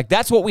take.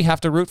 That's what we have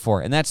to root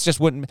for, and that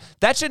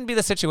shouldn't be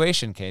the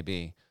situation,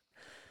 KB.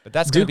 But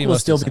that's going to be Duke will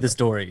still be the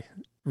story,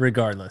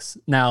 regardless.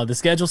 Now the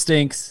schedule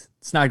stinks.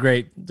 It's not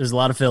great. There's a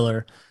lot of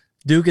filler.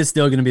 Duke is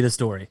still going to be the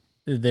story.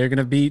 They're going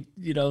to beat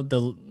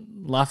the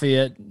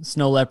Lafayette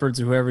Snow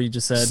Leopards or whoever you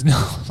just said.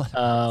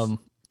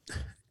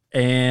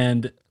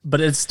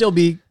 But it'd still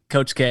be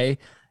Coach K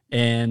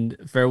and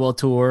farewell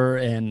tour,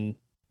 and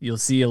you'll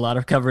see a lot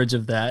of coverage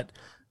of that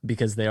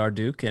because they are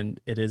Duke and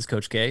it is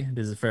Coach K. It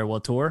is a farewell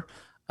tour.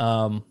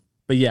 But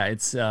yeah,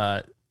 it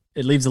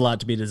leaves a lot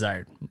to be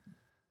desired.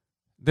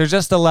 They're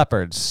just the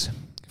Leopards.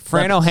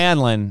 Fran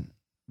O'Hanlon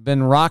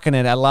been rocking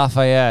it at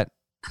Lafayette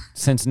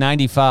since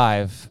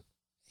 '95.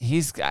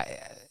 Boeheim's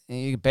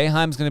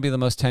going to be the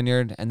most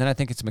tenured, and then I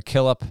think it's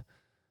McKillop.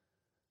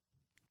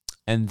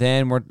 And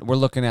then we're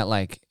looking at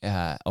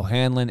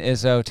O'Hanlon,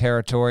 Izzo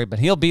territory, but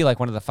he'll be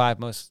one of the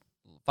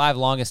 5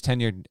 longest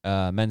tenured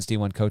men's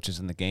D1 coaches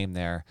in the game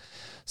there.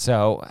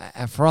 So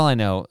for all I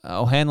know,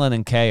 O'Hanlon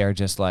and Kay are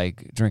just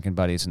like drinking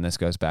buddies, and this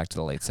goes back to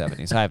the late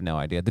 70s. I have no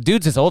idea. The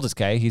dude's as old as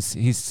Kay. He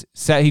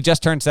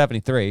just turned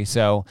 73,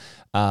 so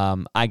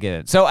I get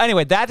it. So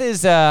anyway,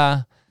 that's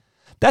a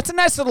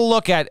nice little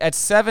look at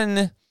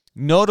 7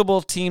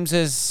 notable teams,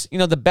 as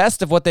the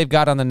best of what they've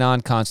got on the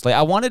non-con slate.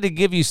 I wanted to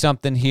give you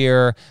something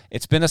here.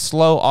 It's been a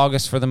slow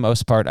August for the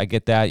most part. I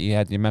get that. You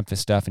had your Memphis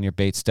stuff and your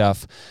Bates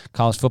stuff.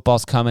 College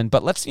football's coming,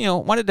 but let's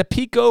wanted to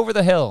peek over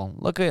the hill,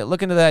 look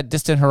into that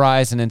distant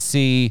horizon and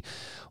see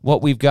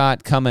what we've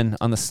got coming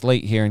on the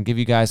slate here, and give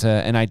you guys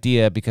an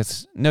idea,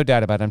 because no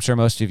doubt about it, I'm sure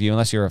most of you,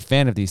 unless you're a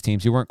fan of these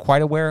teams, you weren't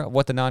quite aware of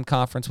what the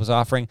non-conference was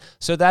offering.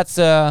 So that's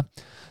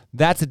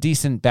a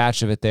decent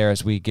batch of it there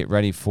as we get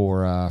ready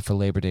for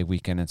Labor Day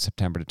weekend in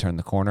September to turn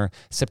the corner.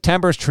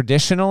 September's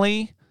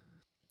traditionally,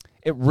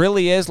 it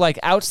really is, like,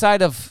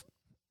 outside of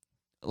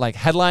like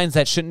headlines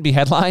that shouldn't be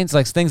headlines,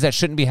 like things that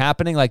shouldn't be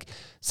happening. Like,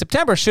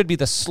 September should be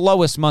the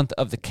slowest month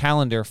of the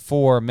calendar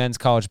for men's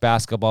college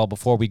basketball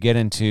before we get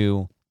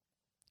into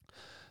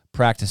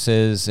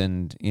practices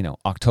and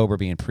October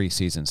being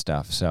preseason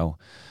stuff. So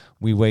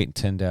we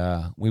wait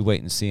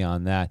and see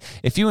on that.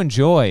 If you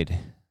enjoyed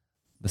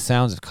the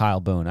sounds of Kyle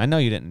Boone, I know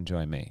you didn't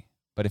enjoy me,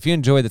 but if you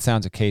enjoy the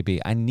sounds of KB,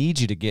 I need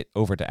you to get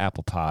over to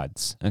Apple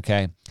Pods,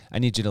 okay? I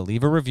need you to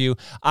leave a review.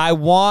 I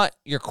want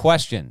your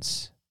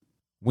questions.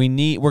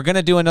 We're going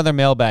to do another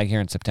mailbag here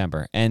in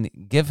September, and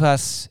give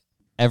us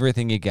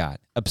everything you got.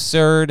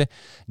 Absurd,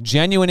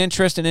 genuine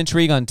interest and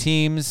intrigue on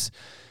teams.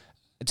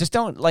 Just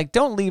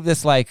don't leave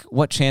this like,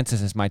 what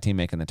chances is my team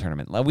making the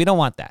tournament? We don't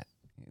want that.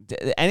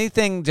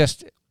 Anything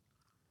just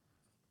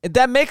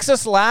that makes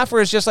us laugh, or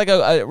is just like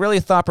a really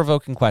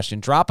thought-provoking question.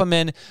 Drop them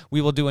in. We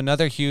will do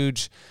another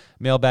huge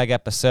mailbag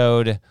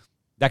episode.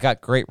 That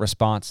got great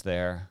response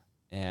there.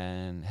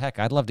 And heck,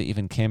 I'd love to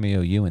even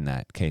cameo you in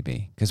that,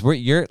 KB. Because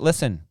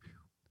listen,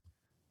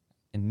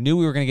 I knew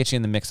we were going to get you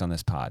in the mix on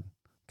this pod.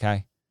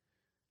 Okay?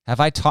 Have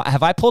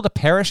I pulled a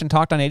Parrish and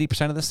talked on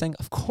 80% of this thing?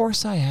 Of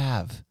course I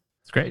have.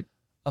 It's great.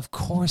 Of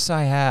course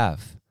I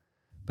have.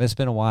 But it's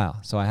been a while,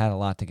 so I had a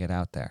lot to get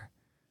out there.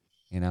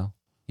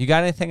 You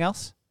got anything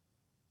else?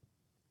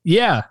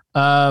 Yeah.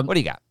 What do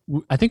you got?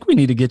 I think we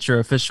need to get your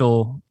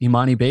official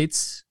Imani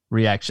Bates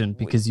reaction,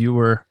 because you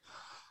were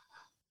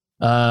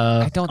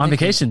on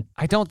vacation.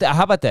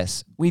 How about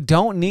this? We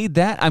don't need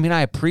that. I mean,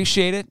 I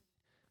appreciate it,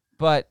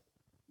 but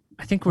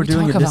I think we're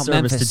doing a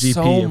disservice to GP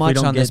so much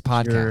on this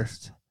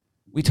podcast.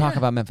 We talk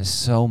about Memphis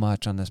so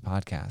much on this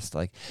podcast.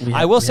 Like,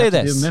 I will say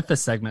this: do a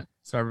Memphis segment.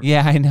 So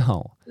yeah, I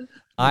know.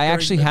 I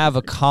actually have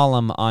a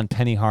column on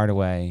Penny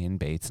Hardaway and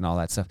Bates and all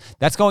that stuff.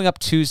 That's going up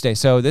Tuesday.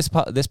 So this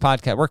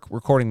podcast, we're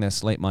recording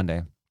this late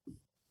Monday,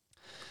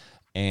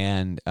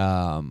 and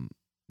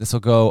this will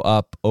go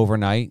up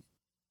overnight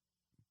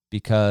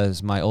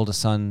because my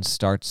oldest son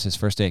starts his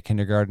first day at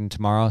kindergarten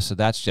tomorrow. So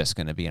that's just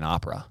going to be an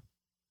opera.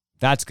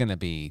 That's going to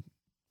be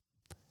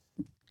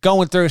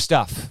going through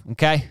stuff.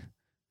 Okay,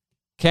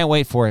 can't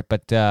wait for it,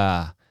 but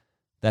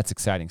that's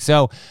exciting.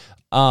 So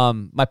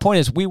my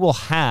point is, we will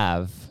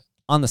have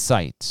on the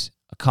site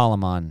a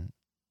column on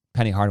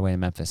Penny Hardaway in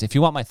Memphis. If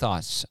you want my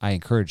thoughts, I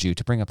encourage you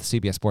to bring up the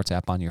CBS Sports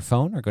app on your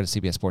phone, or go to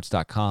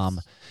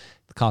cbssports.com,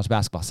 the college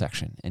basketball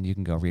section, and you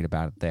can go read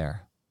about it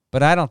there.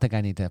 But I don't think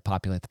I need to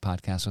populate the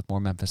podcast with more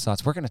Memphis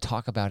thoughts. We're going to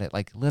talk about it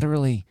like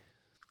literally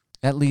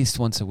at least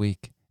once a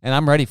week, and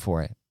I'm ready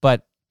for it.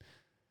 But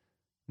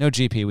no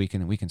GP, we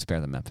can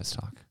spare the Memphis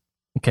talk.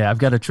 Okay, I've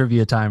got a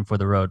trivia time for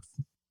the road.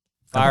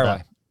 Fire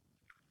away.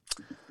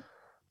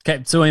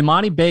 Okay, so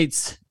Imani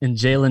Bates and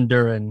Jalen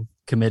Duren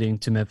committing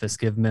to Memphis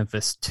give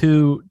Memphis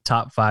 2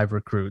 top 5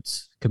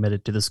 recruits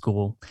committed to the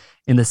school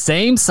in the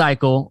same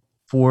cycle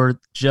for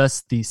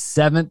just the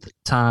 7th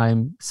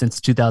time since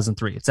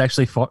 2003. It's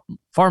actually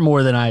far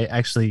more than I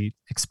actually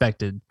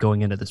expected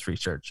going into this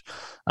research.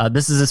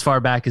 This is as far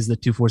back as the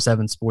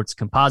 247 Sports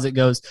composite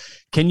goes.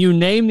 Can you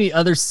name the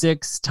other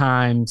 6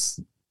 times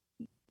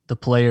the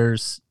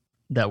players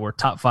that were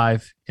top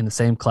 5 in the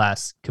same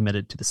class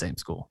committed to the same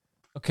school?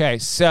 Okay,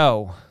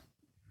 so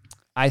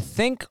I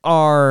think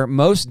our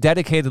most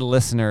dedicated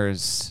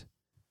listeners,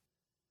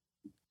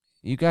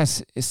 you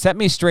guys set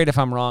me straight if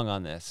I'm wrong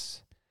on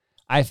this.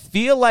 I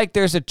feel like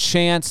there's a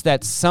chance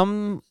that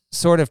some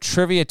sort of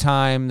trivia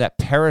time that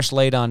Parrish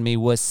laid on me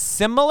was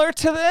similar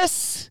to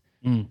this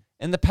in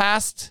the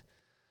past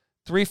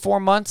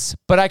 3-4 months,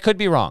 but I could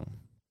be wrong.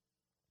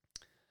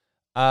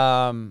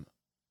 I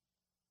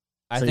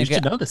think you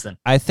should know this then.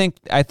 I think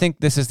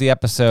this is the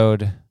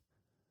episode.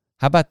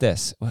 How about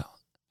this? Well,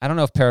 I don't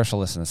know if Parrish will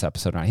listen to this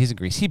episode or not. He's in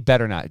Greece. He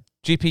better not.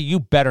 GP, you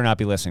better not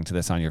be listening to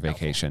this on your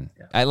vacation.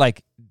 Yeah.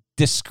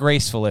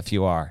 Disgraceful if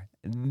you are.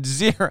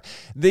 Zero.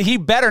 He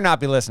better not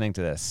be listening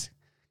to this,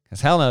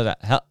 because hell no,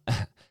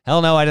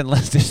 I didn't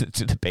listen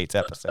to the Bates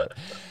episode.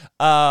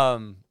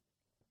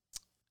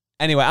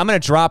 Anyway, I'm gonna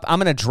drop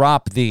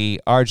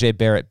the RJ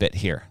Barrett bit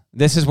here.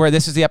 This is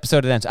the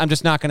episode that ends. I'm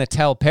just not gonna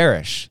tell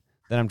Parrish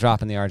that I'm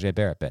dropping the RJ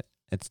Barrett bit.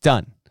 It's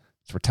done.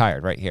 It's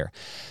retired right here.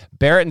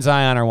 Barrett and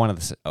Zion are one of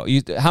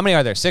the. How many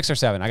are there? 6 or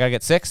 7? I gotta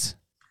get 6.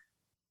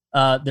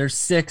 There's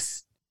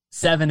 6,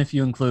 7 if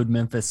you include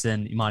Memphis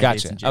and Imani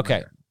Bates Gotcha. and Jalen Okay.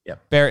 Barrett.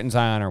 Yep. Barrett and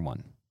Zion are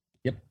 1.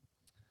 Yep.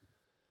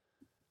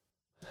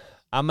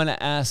 I'm gonna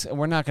ask.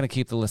 We're not gonna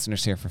keep the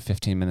listeners here for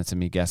 15 minutes of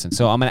me guessing.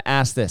 So I'm gonna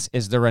ask this: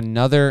 is there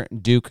another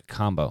Duke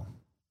combo?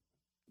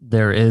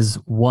 There is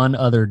one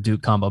other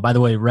Duke combo. By the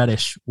way,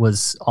 Reddish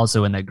was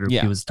also in that group.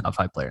 Yeah. He was a top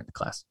 5 player in the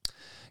class.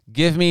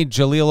 Give me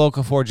Jahlil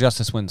Okafor,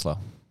 Justice Winslow.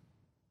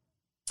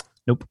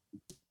 Nope.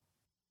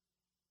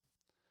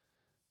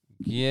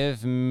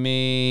 Give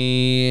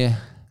me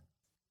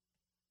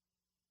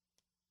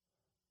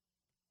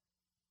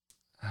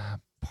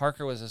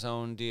Parker was his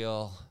own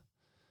deal.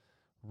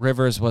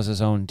 Rivers was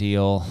his own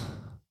deal.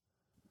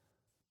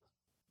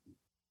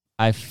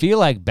 I feel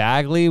like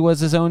Bagley was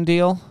his own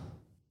deal.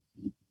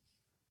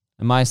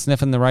 Am I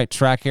sniffing the right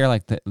track here?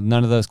 Like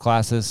none of those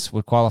classes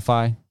would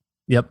qualify?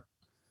 Yep.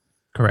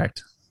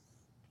 Correct.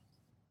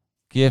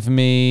 Give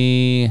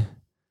me...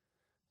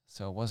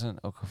 So it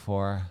wasn't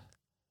Okafor.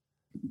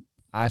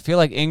 I feel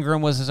like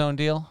Ingram was his own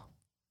deal.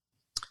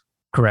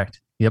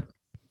 Correct. Yep.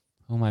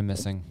 Who am I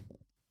missing?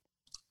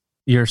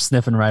 You're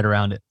sniffing right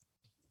around it.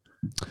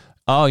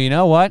 Oh, you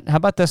know what? How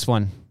about this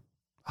one?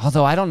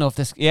 Although I don't know if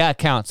this... Yeah, it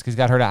counts because he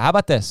got hurt out. How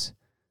about this?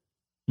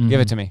 Give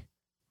it to me.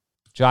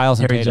 Giles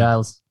and Harry Tatum.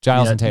 Giles.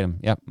 Giles Yeah. and Tatum.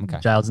 Yep. Okay.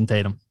 Giles and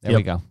Tatum. There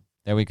we go.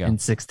 There we go. In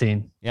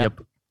 16.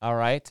 Yep. All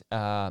right.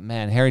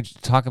 Man, Harry,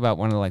 talk about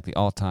one of the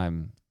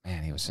all-time...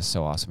 Man, he was just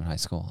so awesome in high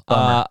school.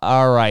 Bummer.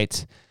 All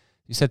right.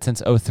 You said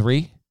since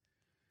 03?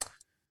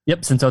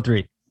 Yep, since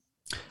 03.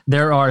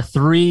 There are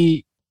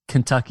 3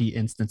 Kentucky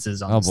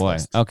instances on Oh, this boy.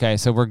 list. Okay,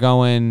 so we're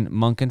going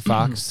Monk and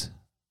Fox.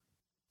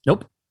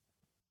 Nope.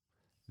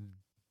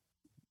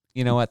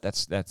 You know what?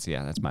 That's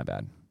my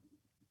bad.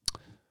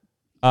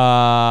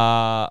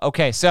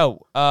 Okay,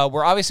 so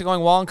we're obviously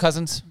going Wall and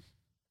Cousins.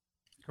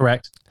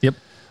 Correct. Yep.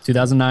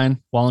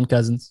 2009, Wallen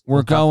Cousins.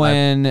 We're Top 5.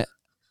 going,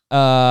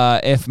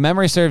 if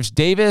memory serves,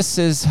 Davis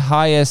is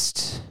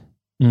highest.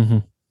 Mm-hmm.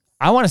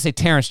 I want to say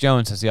Terrence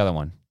Jones is the other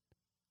one.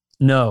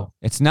 No.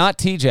 It's not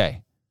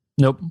TJ.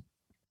 Nope.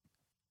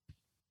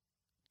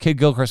 Kid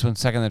Gilchrist went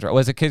second in the draft.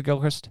 Was it Kid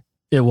Gilchrist?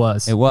 It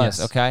was. It was.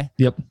 Yes. Okay.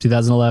 Yep.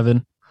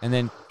 2011. And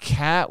then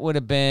Cat would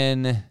have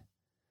been. It's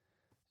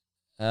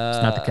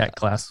not the cat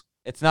class.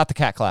 It's not the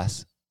Cat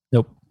class.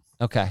 Nope.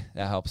 Okay,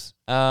 that helps.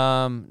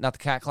 Not the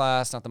Cat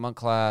class, not the Monk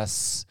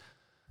class.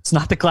 It's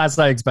not the class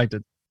I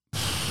expected.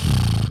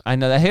 I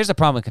know that. Here's the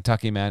problem with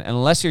Kentucky, man.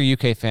 Unless you're a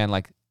UK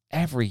fan,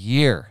 every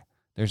year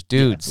there's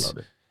dudes,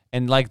 Loaded.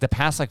 and the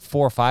past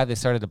 4 or 5, they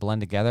started to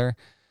blend together.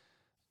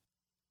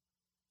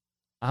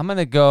 I'm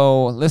gonna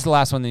go. This is the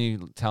last one that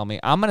you tell me.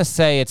 I'm gonna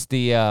say it's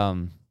the.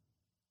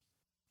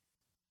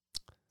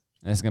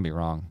 This is gonna be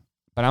wrong,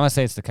 but I'm gonna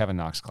say it's the Kevin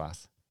Knox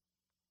class.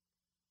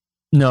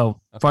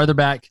 No. Okay. Farther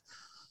back,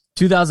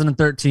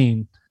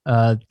 2013,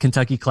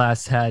 Kentucky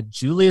class had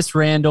Julius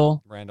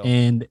Randle.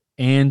 And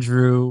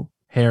Andrew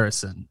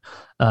Harrison.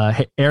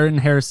 Aaron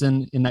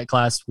Harrison in that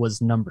class was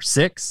number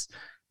 6.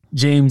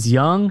 James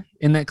Young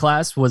in that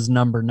class was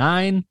number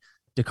 9.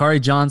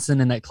 Dakari Johnson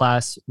in that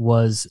class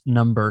was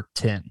number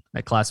 10.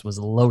 That class was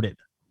loaded.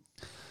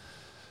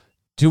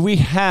 Do we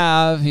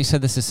have? He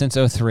said this is since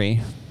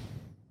 03.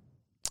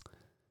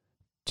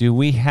 Do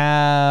we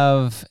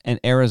have an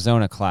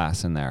Arizona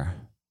class in there?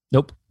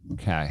 Nope.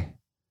 Okay.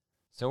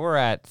 So we're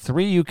at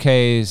 3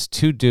 UKs,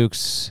 2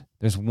 Dukes.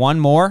 There's one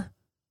more.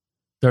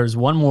 There's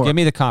one more. Give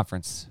me the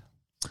conference.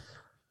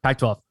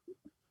 Pac-12.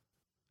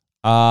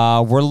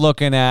 We're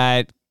looking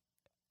at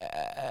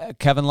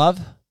Kevin Love.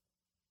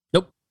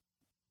 Nope.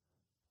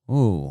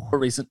 Ooh. More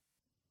recent.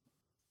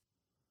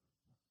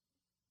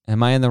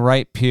 Am I in the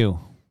right pew?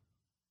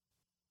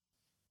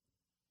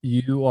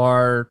 You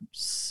are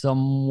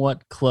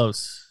somewhat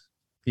close.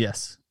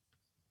 Yes.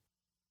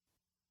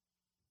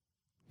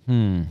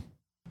 I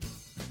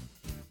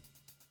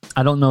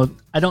don't know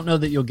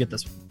that you'll get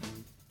this one.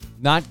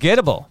 Not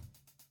gettable.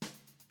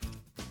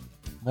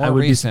 More I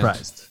would recent. be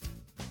surprised.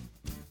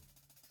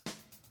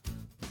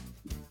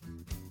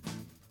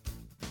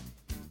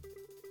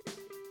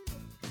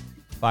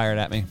 Fired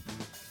at me.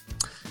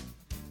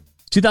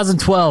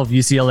 2012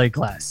 UCLA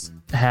class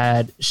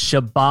had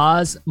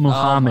Shabazz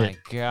Muhammad, Oh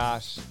my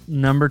gosh.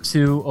 number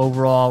 2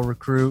 overall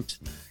recruit.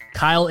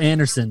 Kyle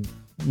Anderson,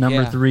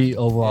 number Yeah. 3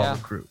 overall Yeah.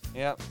 recruit.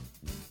 Yep.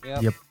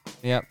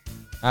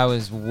 I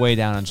was way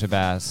down on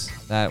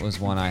Shabazz. That was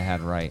one I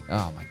had right.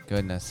 Oh my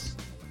goodness.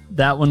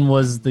 That one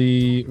was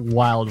the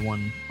wild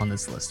one on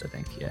this list, I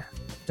think. Yeah,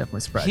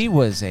 definitely surprised. He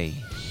was a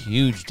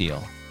huge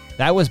deal.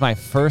 That was my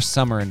first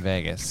summer in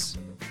Vegas.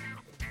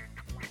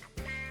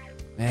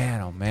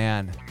 Man, oh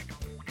man.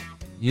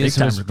 This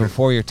time was recruit.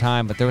 before your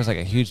time, but there was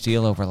a huge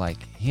deal over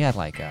he had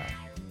a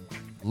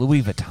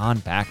Louis Vuitton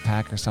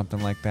backpack or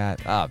something like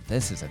that.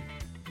 It's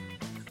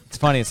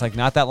funny, it's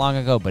not that long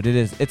ago, but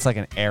it's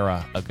an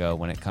era ago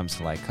when it comes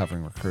to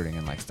covering recruiting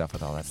and stuff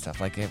with all that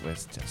stuff. It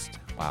was just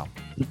Wow.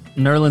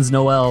 Nerlens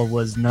Noel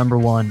was number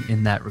 1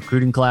 in that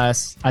recruiting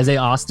class. Isaiah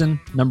Austin,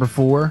 number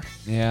 4.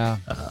 Yeah.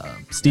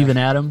 Steven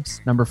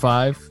Adams, number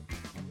 5.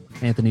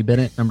 Anthony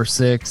Bennett, number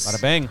 6.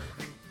 Bada bing.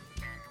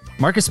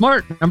 Marcus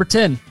Smart, number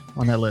 10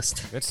 on that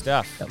list. Good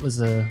stuff. That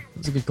was a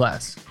good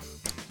class.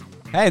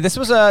 Hey, this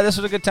was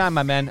a good time,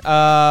 my man.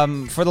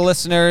 For the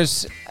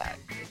listeners,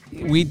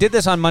 we did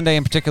this on Monday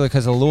in particular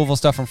because the Louisville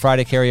stuff from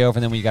Friday carry over,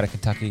 and then we got a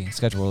Kentucky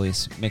schedule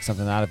release, make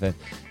something out of it,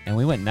 and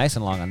we went nice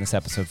and long on this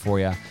episode for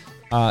you.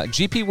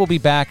 GP will be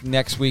back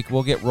next week.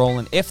 We'll get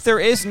rolling. If there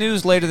is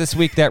news later this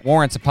week that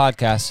warrants a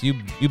podcast,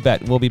 you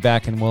bet we'll be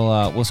back and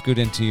we'll scoot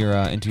into your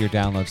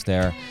downloads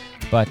there.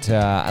 But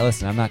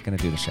listen, I'm not going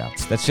to do the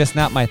shouts. That's just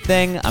not my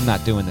thing. I'm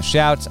not doing the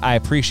shouts. I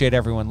appreciate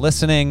everyone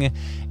listening,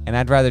 and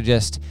I'd rather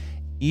just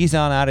ease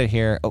on out of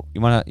here. Oh, you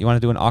wanna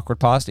do an awkward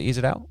pause to ease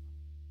it out?